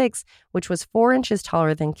 5'6", which was 4 inches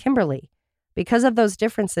taller than Kimberly. Because of those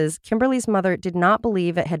differences, Kimberly's mother did not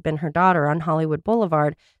believe it had been her daughter on Hollywood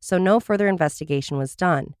Boulevard, so no further investigation was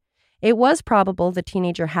done. It was probable the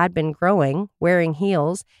teenager had been growing, wearing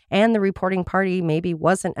heels, and the reporting party maybe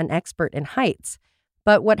wasn't an expert in heights.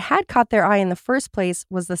 But what had caught their eye in the first place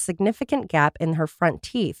was the significant gap in her front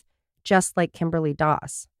teeth, just like Kimberly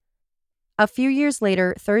Doss. A few years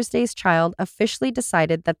later, Thursday's Child officially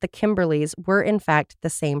decided that the Kimberlys were in fact the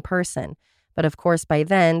same person. But of course, by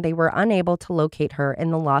then, they were unable to locate her in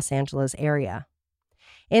the Los Angeles area.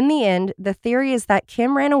 In the end, the theory is that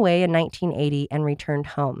Kim ran away in 1980 and returned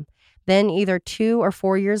home. Then, either 2 or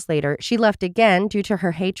 4 years later, she left again due to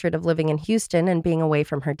her hatred of living in Houston and being away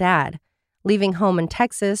from her dad. Leaving home in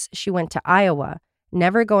Texas, she went to Iowa.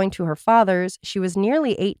 Never going to her father's, she was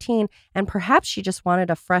nearly 18, and perhaps she just wanted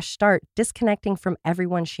a fresh start, disconnecting from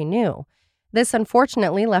everyone she knew. This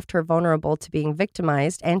unfortunately left her vulnerable to being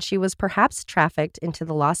victimized, and she was perhaps trafficked into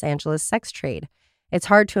the Los Angeles sex trade. It's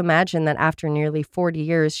hard to imagine that after nearly 40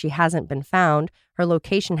 years she hasn't been found, her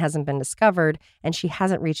location hasn't been discovered, and she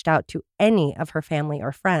hasn't reached out to any of her family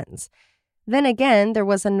or friends. Then again, there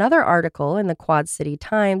was another article in the Quad City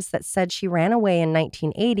Times that said she ran away in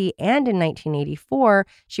 1980, and in 1984,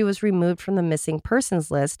 she was removed from the missing persons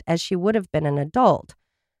list as she would have been an adult.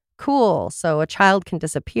 Cool, so a child can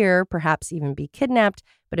disappear, perhaps even be kidnapped,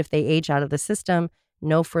 but if they age out of the system,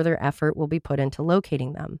 no further effort will be put into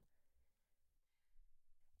locating them.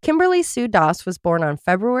 Kimberly Sue Doss was born on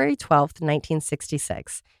February 12,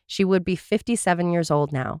 1966. She would be 57 years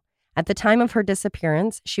old now. At the time of her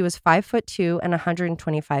disappearance, she was 5'2" and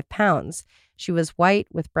 125 pounds. She was white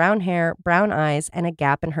with brown hair, brown eyes, and a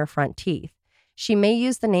gap in her front teeth. She may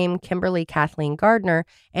use the name Kimberly Kathleen Gardner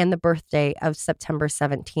and the birthday of September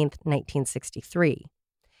 17, 1963.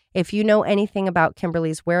 If you know anything about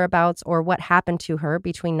Kimberly's whereabouts or what happened to her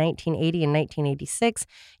between 1980 and 1986,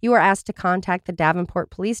 you are asked to contact the Davenport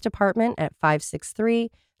Police Department at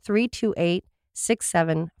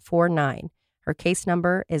 563-328-6749. Her case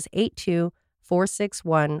number is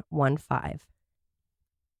 46115.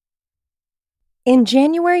 In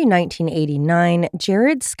January 1989,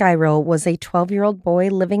 Jared Skyrill was a 12-year-old boy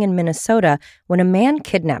living in Minnesota when a man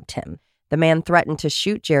kidnapped him. The man threatened to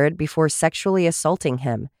shoot Jared before sexually assaulting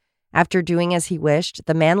him. After doing as he wished,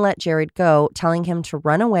 the man let Jared go, telling him to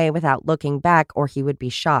run away without looking back or he would be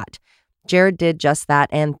shot. Jared did just that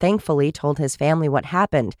and thankfully told his family what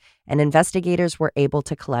happened, and investigators were able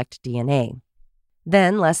to collect DNA.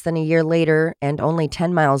 Then, less than a year later, and only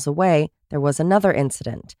 10 miles away, there was another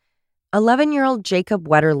incident. 11-year-old Jacob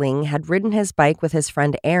Wetterling had ridden his bike with his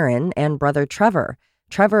friend Aaron and brother Trevor.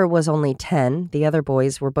 Trevor was only 10, the other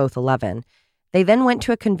boys were both 11. They then went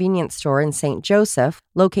to a convenience store in St. Joseph,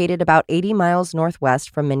 located about 80 miles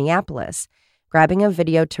northwest from Minneapolis. Grabbing a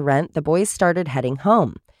video to rent, the boys started heading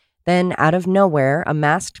home. Then, out of nowhere, a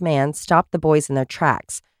masked man stopped the boys in their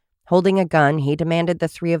tracks. Holding a gun, he demanded the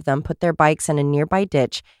three of them put their bikes in a nearby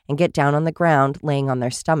ditch and get down on the ground, laying on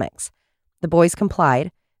their stomachs. The boys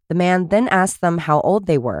complied. The man then asked them how old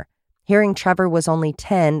they were. Hearing Trevor was only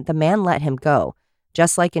 10, the man let him go.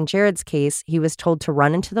 Just like in Jared's case, he was told to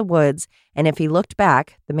run into the woods, and if he looked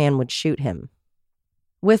back, the man would shoot him.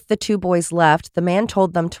 With the two boys left, the man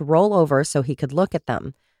told them to roll over so he could look at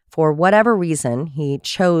them. For whatever reason, he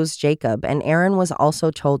chose Jacob, and Aaron was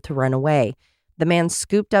also told to run away. The man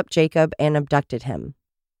scooped up Jacob and abducted him.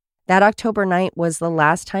 That October night was the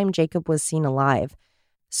last time Jacob was seen alive.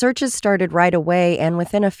 Searches started right away, and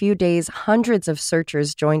within a few days, hundreds of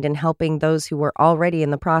searchers joined in helping those who were already in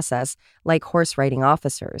the process, like horse riding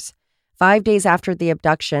officers. 5 days after the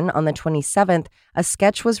abduction, on the 27th, a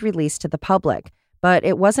sketch was released to the public, but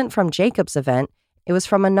it wasn't from Jacob's event. It was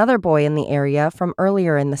from another boy in the area from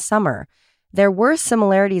earlier in the summer. There were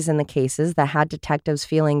similarities in the cases that had detectives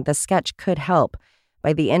feeling the sketch could help.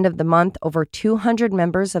 By the end of the month, over 200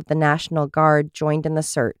 members of the National Guard joined in the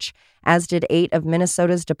search, as did 8 of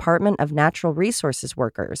Minnesota's Department of Natural Resources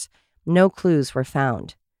workers. No clues were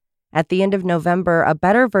found. At the end of November, a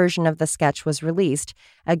better version of the sketch was released.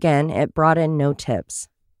 Again, it brought in no tips.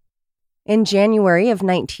 In January of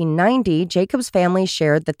 1990, Jacob's family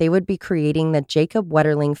shared that they would be creating the Jacob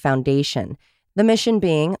Wetterling Foundation. The mission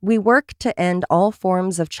being, we work to end all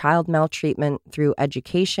forms of child maltreatment through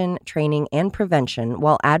education, training, and prevention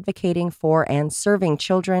while advocating for and serving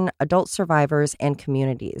children, adult survivors, and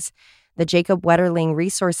communities. The Jacob Wetterling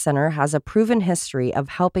Resource Center has a proven history of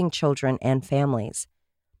helping children and families.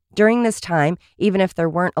 During this time, even if there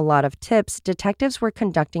weren't a lot of tips, detectives were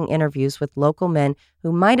conducting interviews with local men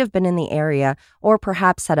who might have been in the area or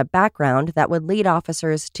perhaps had a background that would lead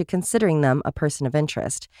officers to considering them a person of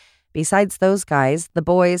interest. Besides those guys, the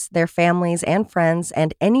boys, their families and friends,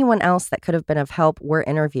 and anyone else that could have been of help were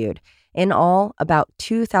interviewed. In all, about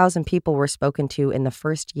 2,000 people were spoken to in the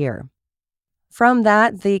first year. From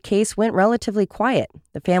that, the case went relatively quiet.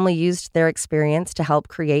 The family used their experience to help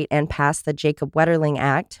create and pass the Jacob Wetterling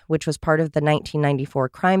Act, which was part of the 1994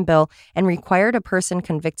 crime bill and required a person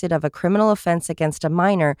convicted of a criminal offense against a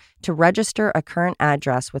minor to register a current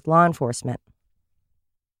address with law enforcement.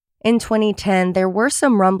 In 2010, there were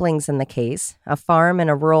some rumblings in the case. A farm in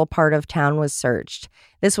a rural part of town was searched.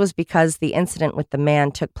 This was because the incident with the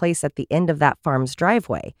man took place at the end of that farm's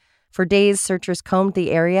driveway. For days, searchers combed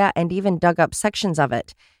the area and even dug up sections of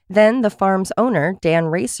it. Then the farm's owner, Dan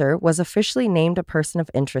Racer, was officially named a person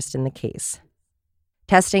of interest in the case.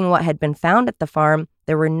 Testing what had been found at the farm,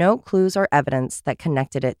 there were no clues or evidence that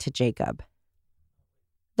connected it to Jacob.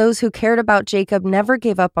 Those who cared about Jacob never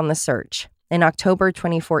gave up on the search. In October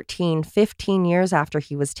 2014, 15 years after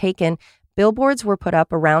he was taken, billboards were put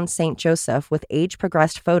up around St. Joseph with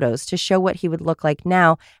age-progressed photos to show what he would look like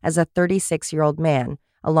now as a 36-year-old man,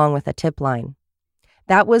 along with a tip line.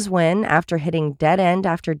 That was when, after hitting dead end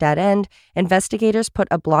after dead end, investigators put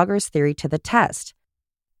a blogger's theory to the test.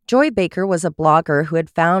 Joy Baker was a blogger who had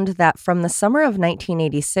found that from the summer of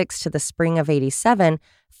 1986 to the spring of 87,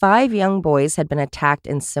 5 young boys had been attacked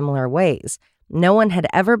in similar ways. No one had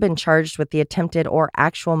ever been charged with the attempted or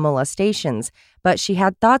actual molestations, but she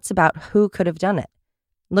had thoughts about who could have done it.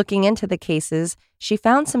 Looking into the cases, she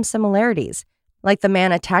found some similarities, like the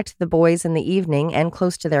man attacked the boys in the evening and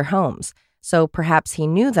close to their homes, so perhaps he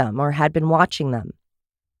knew them or had been watching them.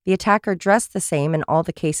 The attacker dressed the same in all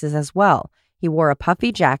the cases as well. He wore a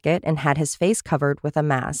puffy jacket and had his face covered with a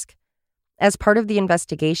mask. As part of the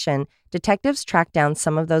investigation, detectives tracked down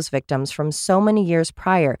some of those victims from so many years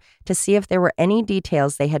prior to see if there were any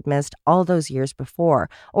details they had missed all those years before,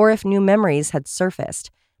 or if new memories had surfaced.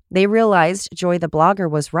 They realized Joy the blogger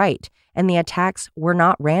was right, and the attacks were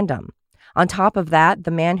not random. On top of that, the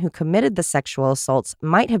man who committed the sexual assaults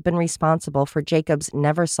might have been responsible for Jacob's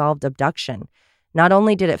never-solved abduction. Not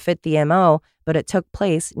only did it fit the MO, but it took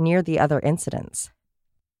place near the other incidents.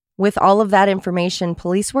 With all of that information,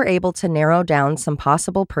 police were able to narrow down some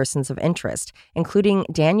possible persons of interest, including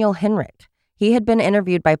Daniel Henrik. He had been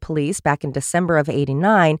interviewed by police back in December of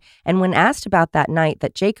 '89, and when asked about that night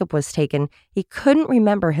that Jacob was taken, he couldn't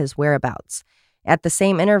remember his whereabouts. At the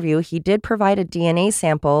same interview, he did provide a DNA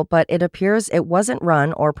sample, but it appears it wasn't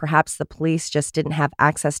run, or perhaps the police just didn't have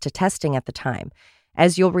access to testing at the time.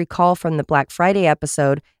 As you'll recall from the Black Friday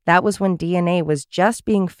episode, that was when DNA was just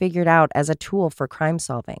being figured out as a tool for crime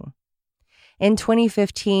solving. In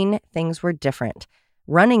 2015, things were different.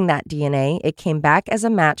 Running that DNA, it came back as a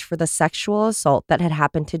match for the sexual assault that had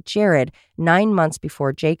happened to Jared 9 months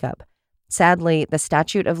before Jacob. Sadly, the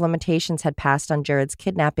statute of limitations had passed on Jared's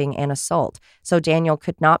kidnapping and assault, so Daniel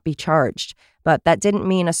could not be charged, but that didn't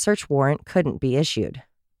mean a search warrant couldn't be issued.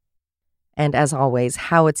 And as always,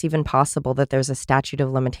 how it's even possible that there's a statute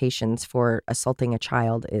of limitations for assaulting a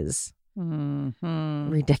child is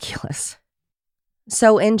ridiculous.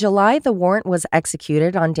 So in July, the warrant was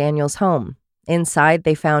executed on Daniel's home. Inside,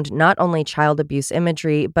 they found not only child abuse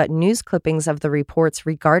imagery, but news clippings of the reports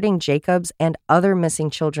regarding Jacob's and other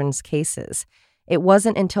missing children's cases. It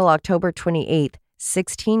wasn't until October 28th,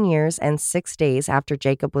 16 years and 6 days after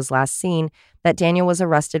Jacob was last seen, that Daniel was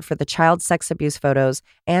arrested for the child sex abuse photos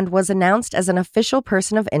and was announced as an official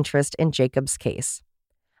person of interest in Jacob's case.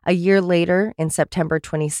 A year later, in September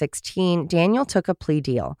 2016, Daniel took a plea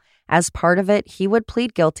deal. As part of it, he would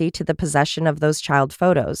plead guilty to the possession of those child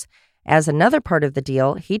photos. As another part of the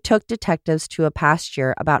deal, he took detectives to a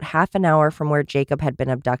pasture about half an hour from where Jacob had been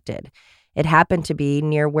abducted. It happened to be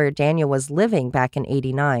near where Daniel was living back in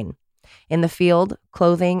 '89. In the field,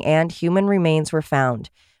 clothing and human remains were found.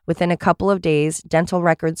 Within a couple of days, dental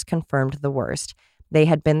records confirmed the worst. They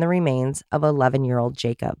had been the remains of 11-year-old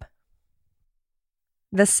Jacob.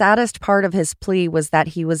 The saddest part of his plea was that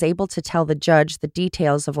he was able to tell the judge the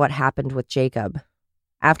details of what happened with Jacob.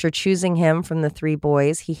 After choosing him from the 3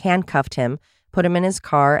 boys, he handcuffed him, put him in his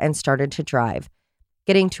car, and started to drive.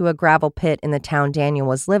 Getting to a gravel pit in the town Daniel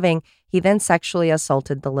was living, he then sexually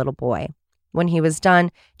assaulted the little boy. When he was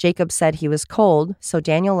done, Jacob said he was cold, so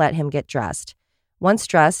Daniel let him get dressed. Once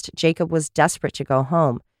dressed, Jacob was desperate to go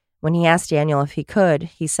home. When he asked Daniel if he could,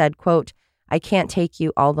 he said, quote, "I can't take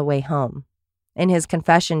you all the way home." In his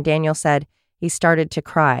confession, Daniel said, he started to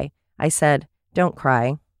cry. I said, "Don't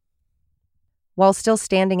cry." While still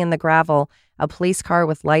standing in the gravel, a police car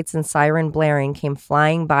with lights and siren blaring came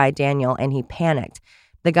flying by Daniel, and he panicked.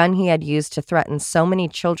 The gun he had used to threaten so many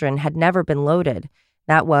children had never been loaded.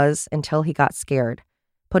 That was until he got scared.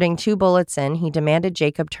 Putting 2 bullets in, he demanded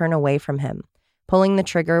Jacob turn away from him. Pulling the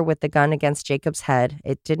trigger with the gun against Jacob's head,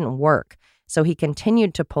 it didn't work, so he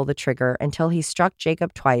continued to pull the trigger until he struck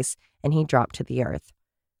Jacob twice and he dropped to the earth.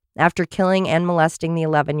 After killing and molesting the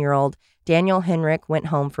 11-year-old, Daniel Henrik went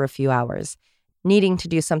home for a few hours. Needing to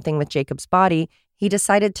do something with Jacob's body, he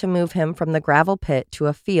decided to move him from the gravel pit to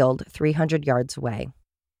a field 300 yards away.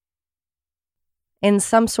 In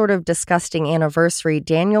some sort of disgusting anniversary,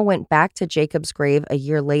 Daniel went back to Jacob's grave a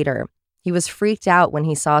year later. He was freaked out when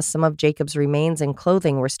he saw some of Jacob's remains and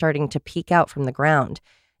clothing were starting to peek out from the ground.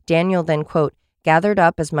 Daniel then, quote, "gathered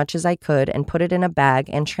up as much as I could and put it in a bag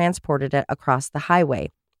and transported it across the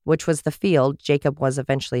highway," which was the field Jacob was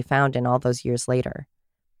eventually found in all those years later.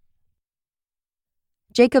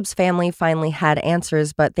 Jacob's family finally had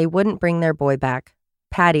answers, but they wouldn't bring their boy back.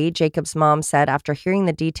 Patty, Jacob's mom, said after hearing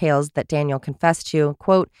the details that Daniel confessed to,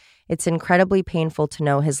 quote, "It's incredibly painful to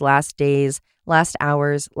know his last days, last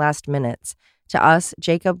hours, last minutes. To us,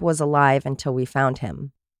 Jacob was alive until we found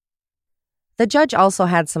him." The judge also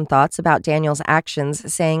had some thoughts about Daniel's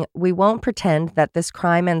actions, saying, "We won't pretend that this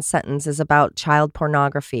crime and sentence is about child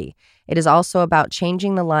pornography. It is also about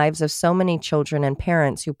changing the lives of so many children and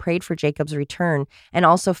parents who prayed for Jacob's return and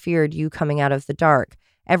also feared you coming out of the dark.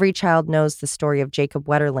 Every child knows the story of Jacob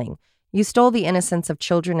Wetterling. You stole the innocence of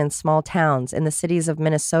children in small towns, in the cities of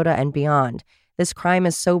Minnesota and beyond. This crime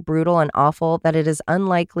is so brutal and awful that it is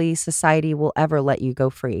unlikely society will ever let you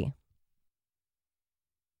go free."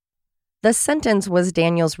 The sentence was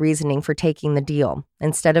Daniel's reasoning for taking the deal.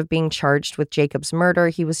 Instead of being charged with Jacob's murder,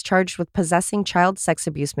 he was charged with possessing child sex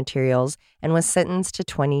abuse materials and was sentenced to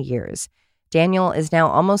 20 years. Daniel is now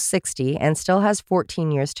almost 60 and still has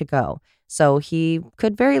 14 years to go, so he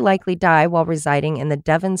could very likely die while residing in the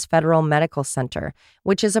Devens Federal Medical Center,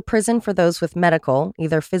 which is a prison for those with medical,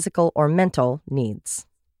 either physical or mental, needs.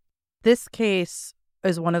 This case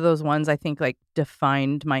is one of those ones I think like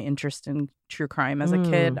defined my interest in true crime as a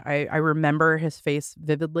kid. I remember his face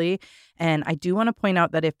vividly. And I do want to point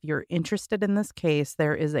out that if you're interested in this case,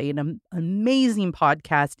 there is an amazing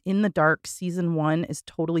podcast, In the Dark. Season 1 is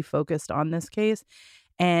totally focused on this case.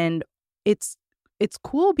 And it's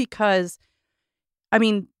cool because, I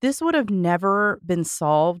mean, this would have never been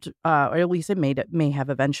solved, or at least it may have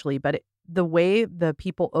eventually. But the way the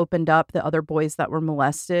people opened up, the other boys that were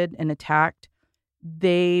molested and attacked,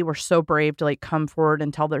 they were so brave to like come forward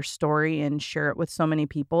and tell their story and share it with so many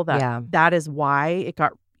people that is why it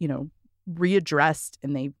got, readdressed,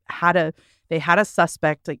 and they had a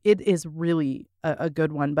suspect. Like, it is really a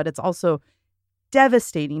good one, but it's also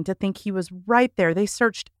devastating to think he was right there. They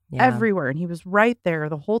searched everywhere and he was right there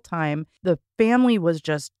the whole time. The family was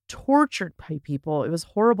just tortured by people. It was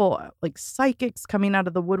horrible. Like psychics coming out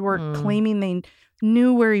of the woodwork claiming they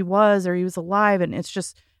knew where he was or he was alive. And it's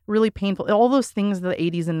just really painful. All those things of the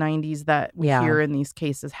 80s and 90s that we hear in these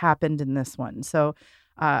cases happened in this one. So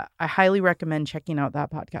I highly recommend checking out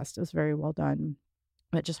that podcast. It was very well done,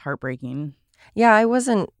 but just heartbreaking. Yeah, I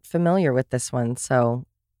wasn't familiar with this one, so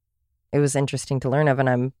it was interesting to learn of, and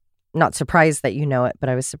I'm not surprised that you know it, but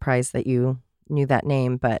I was surprised that you knew that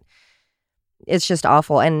name. But it's just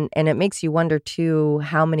awful, and it makes you wonder, too,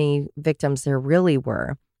 how many victims there really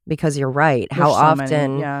were. Because you're right. How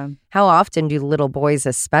often do little boys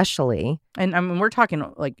especially? And I mean, we're talking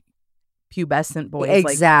like pubescent boys.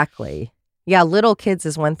 Exactly. Yeah, little kids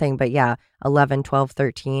is one thing, but 11, 12,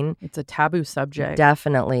 13. It's a taboo subject.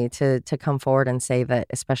 Definitely to come forward and say that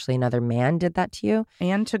especially another man did that to you.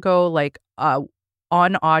 And to go like on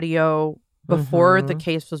audio before the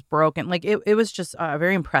case was broken. Like it was just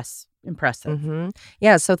very impressive.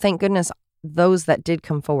 Yeah, so thank goodness those that did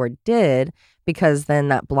come forward did, because then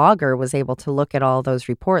that blogger was able to look at all those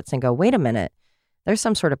reports and go, wait a minute, there's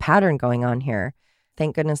some sort of pattern going on here.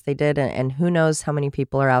 Thank goodness they did. And who knows how many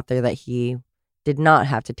people are out there that he did not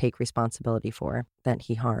have to take responsibility for, that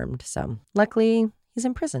he harmed. So luckily, he's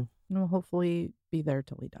in prison. And we'll hopefully be there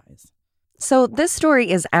till he dies. So this story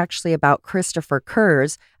is actually about Christopher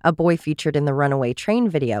Kurz, a boy featured in the Runaway train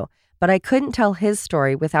video. But I couldn't tell his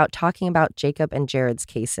story without talking about Jacob and Jared's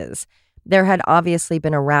cases. There had obviously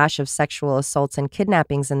been a rash of sexual assaults and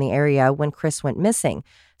kidnappings in the area when Chris went missing,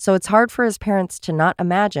 so it's hard for his parents to not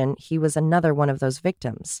imagine he was another one of those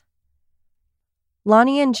victims.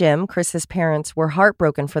 Lonnie and Jim, Chris's parents, were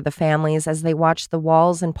heartbroken for the families as they watched the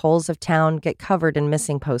walls and poles of town get covered in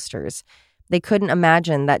missing posters. They couldn't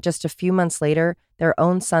imagine that just a few months later, their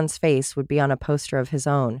own son's face would be on a poster of his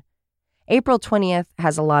own. April 20th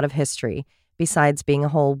has a lot of history. Besides being a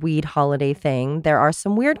whole weed holiday thing, there are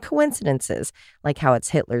some weird coincidences, like how it's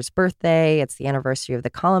Hitler's birthday, it's the anniversary of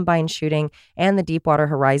the Columbine shooting, and the Deepwater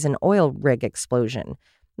Horizon oil rig explosion.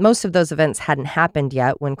 Most of those events hadn't happened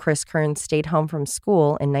yet when Chris Kearns stayed home from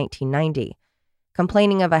school in 1990.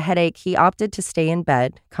 Complaining of a headache, he opted to stay in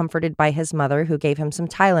bed, comforted by his mother, who gave him some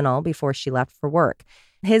Tylenol before she left for work.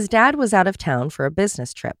 His dad was out of town for a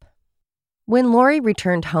business trip. When Lori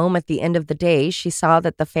returned home at the end of the day, she saw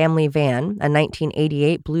that the family van, a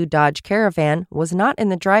 1988 blue Dodge Caravan, was not in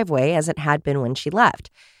the driveway as it had been when she left.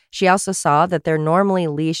 She also saw that their normally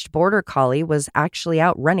leashed border collie was actually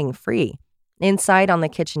out running free. Inside on the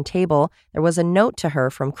kitchen table, there was a note to her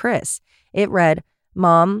from Chris. It read,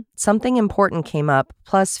 "Mom, something important came up,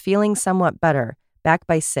 plus feeling somewhat better. Back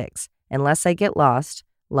by 6. Unless I get lost.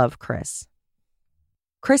 Love, Chris."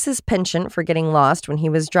 Chris's penchant for getting lost when he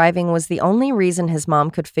was driving was the only reason his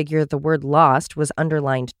mom could figure the word lost was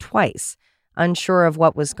underlined twice. Unsure of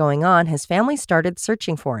what was going on, his family started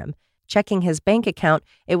searching for him. Checking his bank account,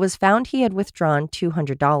 it was found he had withdrawn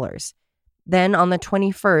 $200. Then on the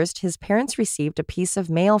 21st, his parents received a piece of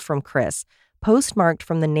mail from Chris, postmarked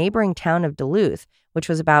from the neighboring town of Duluth, which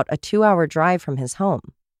was about a 2-hour drive from his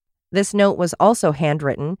home. This note was also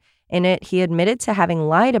handwritten. In it, he admitted to having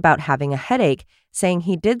lied about having a headache, saying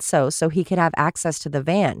he did so he could have access to the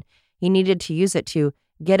van. He needed to use it to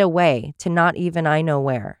get away to not even I know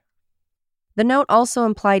where. The note also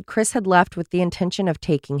implied Chris had left with the intention of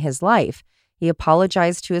taking his life. He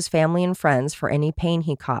apologized to his family and friends for any pain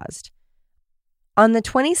he caused. On the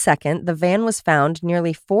 22nd, the van was found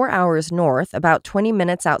nearly 4 hours north, about 20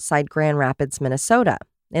 minutes outside Grand Rapids, Minnesota.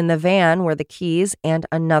 In the van were the keys and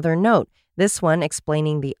another note, this one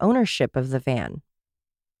explaining the ownership of the van.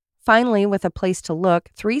 Finally, with a place to look,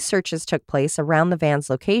 3 searches took place around the van's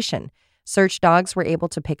location. Search dogs were able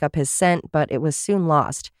to pick up his scent, but it was soon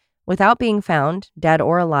lost. Without being found, dead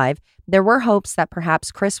or alive, there were hopes that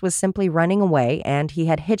perhaps Chris was simply running away and he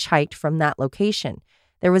had hitchhiked from that location.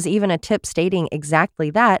 There was even a tip stating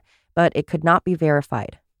exactly that, but it could not be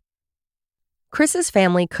verified. Chris's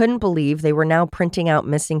family couldn't believe they were now printing out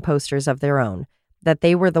missing posters of their own, that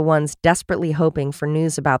they were the ones desperately hoping for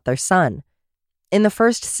news about their son. In the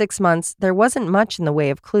first 6 months, there wasn't much in the way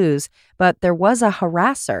of clues, but there was a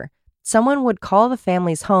harasser. Someone would call the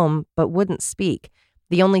family's home but wouldn't speak.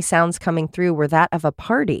 The only sounds coming through were that of a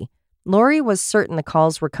party. Lori was certain the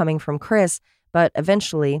calls were coming from Chris, but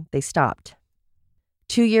eventually they stopped.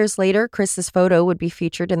 2 years later, Chris's photo would be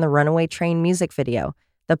featured in the Runaway Train music video.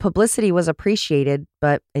 The publicity was appreciated,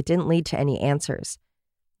 but it didn't lead to any answers.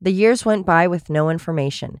 The years went by with no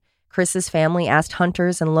information. Chris's family asked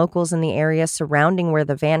hunters and locals in the area surrounding where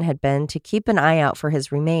the van had been to keep an eye out for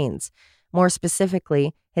his remains. More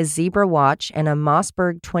specifically, his zebra watch and a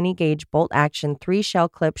Mossberg 20-gauge bolt-action 3-shell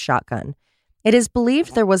clip shotgun. It is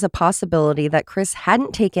believed there was a possibility that Chris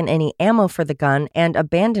hadn't taken any ammo for the gun and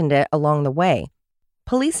abandoned it along the way.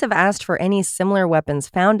 Police have asked for any similar weapons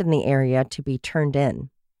found in the area to be turned in.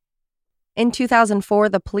 In 2004,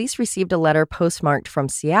 the police received a letter postmarked from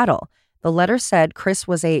Seattle. The letter said Chris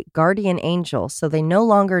was a guardian angel, so they no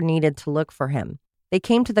longer needed to look for him. They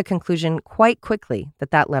came to the conclusion quite quickly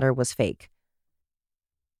that that letter was fake.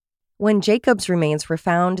 When Jacob's remains were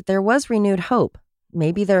found, there was renewed hope.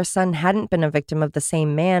 Maybe their son hadn't been a victim of the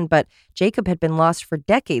same man, but Jacob had been lost for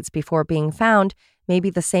decades before being found. Maybe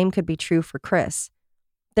the same could be true for Chris.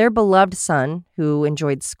 Their beloved son, who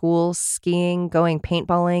enjoyed school, skiing, going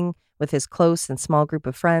paintballing with his close and small group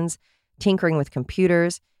of friends, tinkering with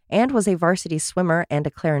computers, and was a varsity swimmer and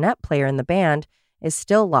a clarinet player in the band, is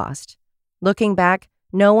still lost. Looking back,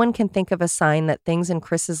 no one can think of a sign that things in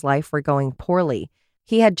Chris's life were going poorly.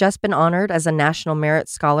 He had just been honored as a National Merit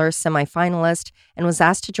Scholar semifinalist and was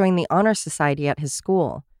asked to join the Honor Society at his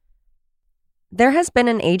school. There has been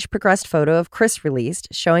an age-progressed photo of Chris released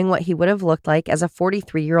showing what he would have looked like as a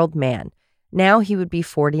 43-year-old man. Now he would be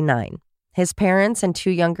 49. His parents and 2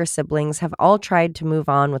 younger siblings have all tried to move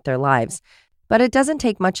on with their lives, but it doesn't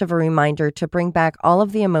take much of a reminder to bring back all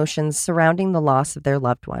of the emotions surrounding the loss of their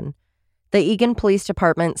loved one. The Eagan Police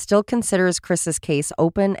Department still considers Chris's case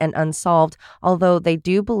open and unsolved, although they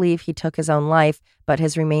do believe he took his own life, but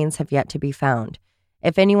his remains have yet to be found.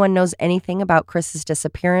 If anyone knows anything about Chris's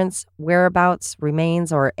disappearance, whereabouts,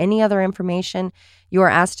 remains, or any other information, you are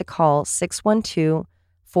asked to call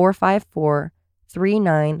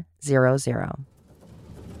 612-454-3900.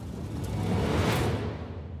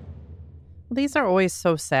 These are always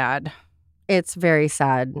so sad. It's very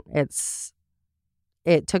sad.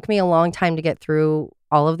 It took me a long time to get through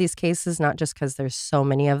all of these cases, not just because there's so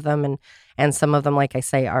many of them, and some of them, like I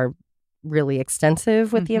say, are really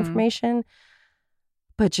extensive with the information.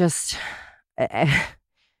 But just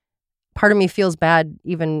part of me feels bad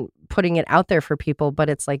even putting it out there for people, but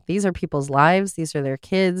it's like these are people's lives. These are their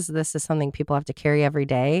kids. This is something people have to carry every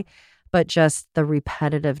day. But just the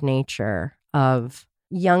repetitive nature of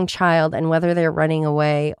young child and whether they're running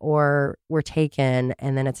away or were taken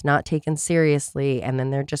and then it's not taken seriously and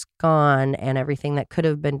then they're just gone and everything that could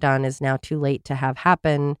have been done is now too late to have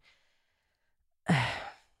happen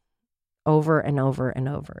over and over and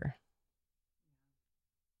over.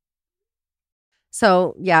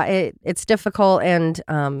 So yeah, it's difficult and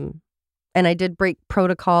I did break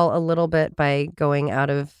protocol a little bit by going out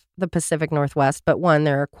of the Pacific Northwest, but one,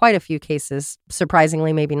 there are quite a few cases,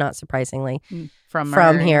 surprisingly, maybe not surprisingly,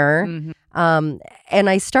 from here. And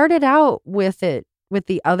I started out with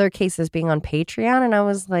the other cases being on Patreon, and I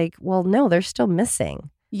was like, well, no, they're still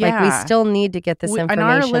missing. Yeah. Like, we still need to get this information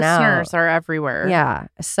out. And our listeners are everywhere. Yeah.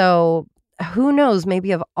 So who knows,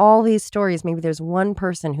 maybe of all these stories, maybe there's one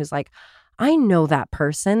person who's like, I know that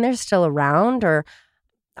person, they're still around, or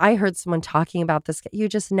I heard someone talking about this. You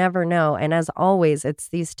just never know. And as always, it's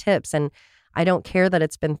these tips. And I don't care that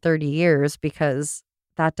it's been 30 years because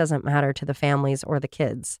that doesn't matter to the families or the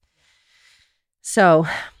kids. So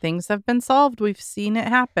things have been solved. We've seen it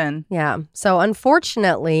happen. Yeah. So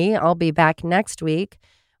unfortunately, I'll be back next week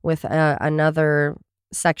with another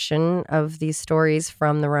section of these stories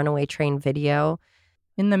from the Runaway Train video.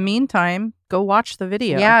 In the meantime, go watch the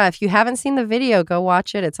video. Yeah, if you haven't seen the video, go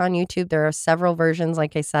watch it. It's on YouTube. There are several versions,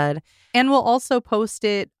 like I said. And we'll also post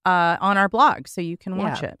it on our blog so you can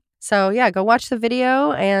watch it. So yeah, go watch the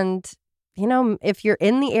video. And, you know, if you're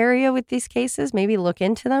in the area with these cases, maybe look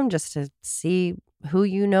into them just to see who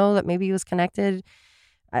you know that maybe was connected.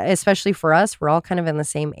 Especially for us, we're all kind of in the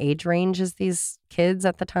same age range as these kids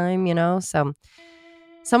at the time, you know, so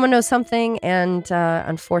someone knows something, and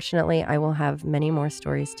unfortunately, I will have many more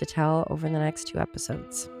stories to tell over the next 2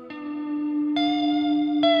 episodes.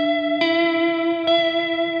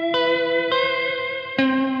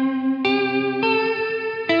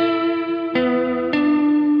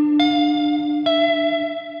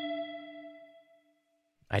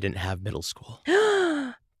 didn't have middle school.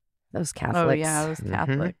 Those Catholics. Oh, yeah, those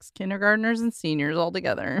Catholics. Kindergartners and seniors all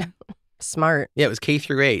together. Smart. Yeah, it was K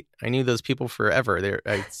through 8. I knew those people forever.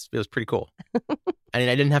 It was pretty cool. I mean,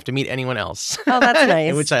 I didn't have to meet anyone else. Oh, that's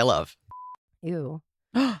nice. Which I love. Ew.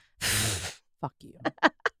 Fuck you.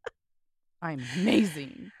 I'm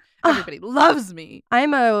amazing. Everybody loves me.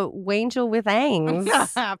 I'm a wangel with angs.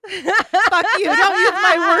 Fuck you. Don't use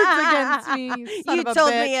my words against me. You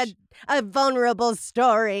told me a vulnerable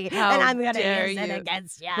story, and I'm going to use it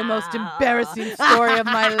against you. The most embarrassing story of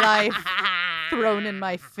my life thrown in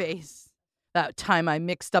my face. That time I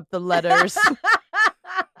mixed up the letters.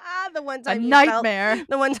 The one time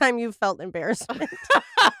the one time you felt embarrassment.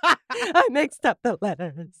 I mixed up the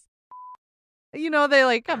letters. You know, they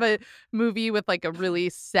like have a movie with like a really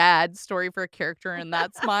sad story for a character, and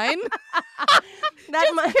that's mine.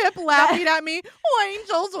 Just kept laughing at me.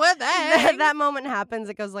 Angels with eggs. That moment happens.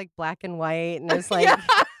 It goes like black and white, and it's like,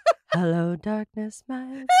 hello, darkness,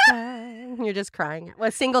 my friend. You're just crying.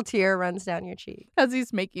 A single tear runs down your cheek. As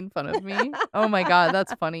he's making fun of me. Oh my God,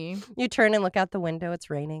 that's funny. You turn and look out the window. It's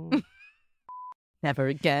raining. Never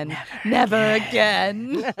again. Never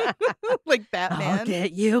again. Like Batman. I'll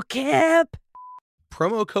get you, Kip.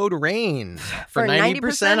 Promo code RAIN for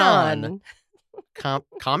 90% on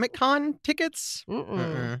Comic-Con tickets?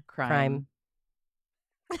 Crime.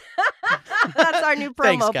 That's our new promo.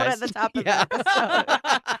 Thanks, guys. Put at the top of it.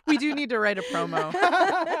 We do need to write a promo.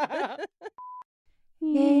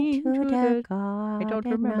 Into the garden I don't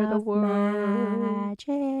remember the word.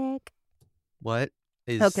 Magic. What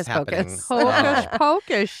is Hocus happening? pocus. Hocus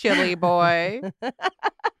pocus, shilly boy.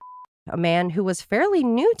 A man who was fairly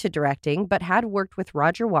new to directing, but had worked with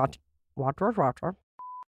Roger Water. Oh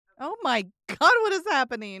my God, what is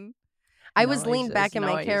happening? I was leaned back in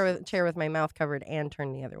my chair with my mouth covered and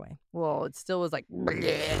turned the other way. Well, it still was like.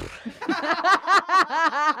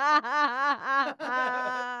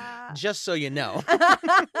 Just so you know.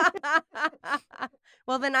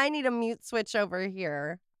 Well, then I need a mute switch over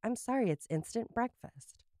here. I'm sorry, it's instant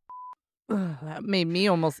breakfast. That made me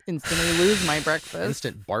almost instantly lose my breakfast.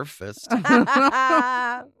 Instant barf fist.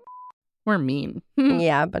 We're mean.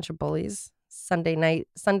 Yeah, a bunch of bullies. Sunday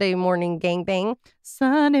morning gangbang.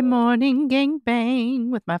 Sunday morning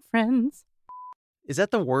gangbang with my friends. Is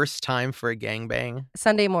that the worst time for a gangbang?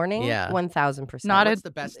 Sunday morning? Yeah. 1,000%. Not What's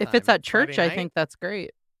the best if time? it's at church, Friday I think that's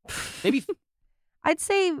great. Maybe I'd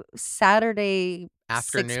say Saturday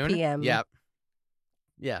afternoon. 6 p.m. Yeah.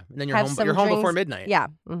 Yeah. And then you're Have home. some You're home drinks. before midnight. Yeah.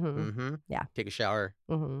 Yeah. Take a shower.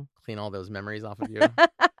 Clean all those memories off of you.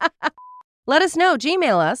 Let us know.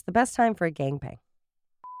 Gmail us. The best time for a gangbang.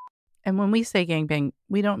 And when we say gangbang,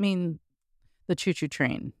 we don't mean the choo-choo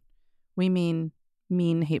train. We mean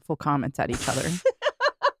mean, hateful comments at each other.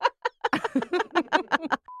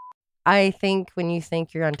 I think when you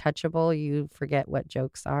think you're untouchable, you forget what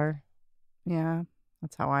jokes are. Yeah,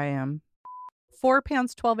 that's how I am. 4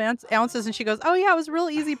 pounds, 12 ounces. And she goes, oh, yeah, it was a real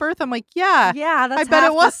easy birth. I'm like, yeah, that's I bet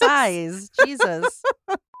it was. the size. Jesus.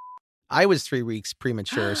 I was 3 weeks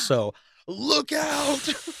premature, so look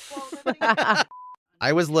out.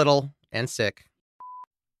 I was little and sick.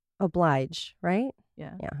 Oblige, right?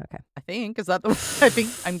 Yeah. Yeah, okay. I think. Is that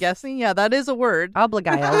the I'm guessing. Yeah, that is a word.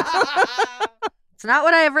 Obligile. It's not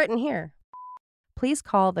what I have written here. Please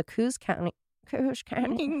call the Coos County.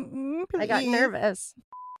 I got nervous.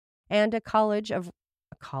 And a college.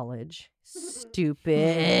 Stupid.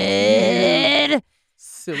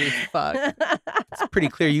 Silly fuck. It's pretty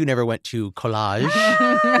clear you never went to college.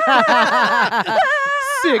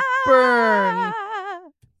 Sick burn.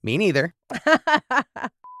 Me neither.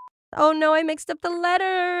 Oh no, I mixed up the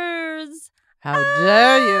letters. How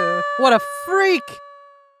dare you? What a freak.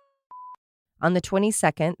 On the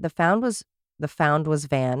 22nd, the found was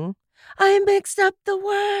Van. I mixed up the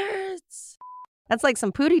words. That's like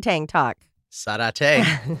some Pootie Tang talk. Sarate.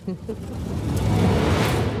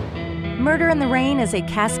 Murder in the Rain is a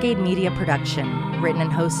Cascade Media production, written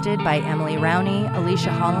and hosted by Emily Rowney,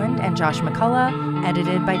 Alicia Holland, and Josh McCullough,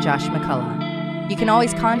 edited by Josh McCullough. You can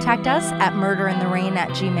always contact us at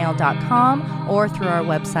murderintherain@gmail.com or through our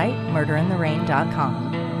website,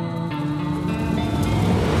 murderintherain.com.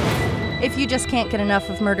 If you just can't get enough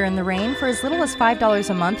of Murder in the Rain, for as little as $5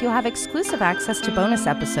 a month, you'll have exclusive access to bonus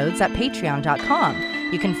episodes at patreon.com.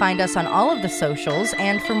 You can find us on all of the socials,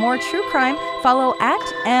 and for more true crime, follow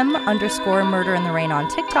 @M_Murder in the Rain on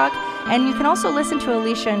TikTok, and you can also listen to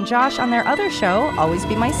Alicia and Josh on their other show, Always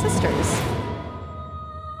Be My Sisters.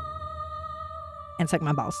 And suck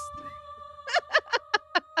my balls.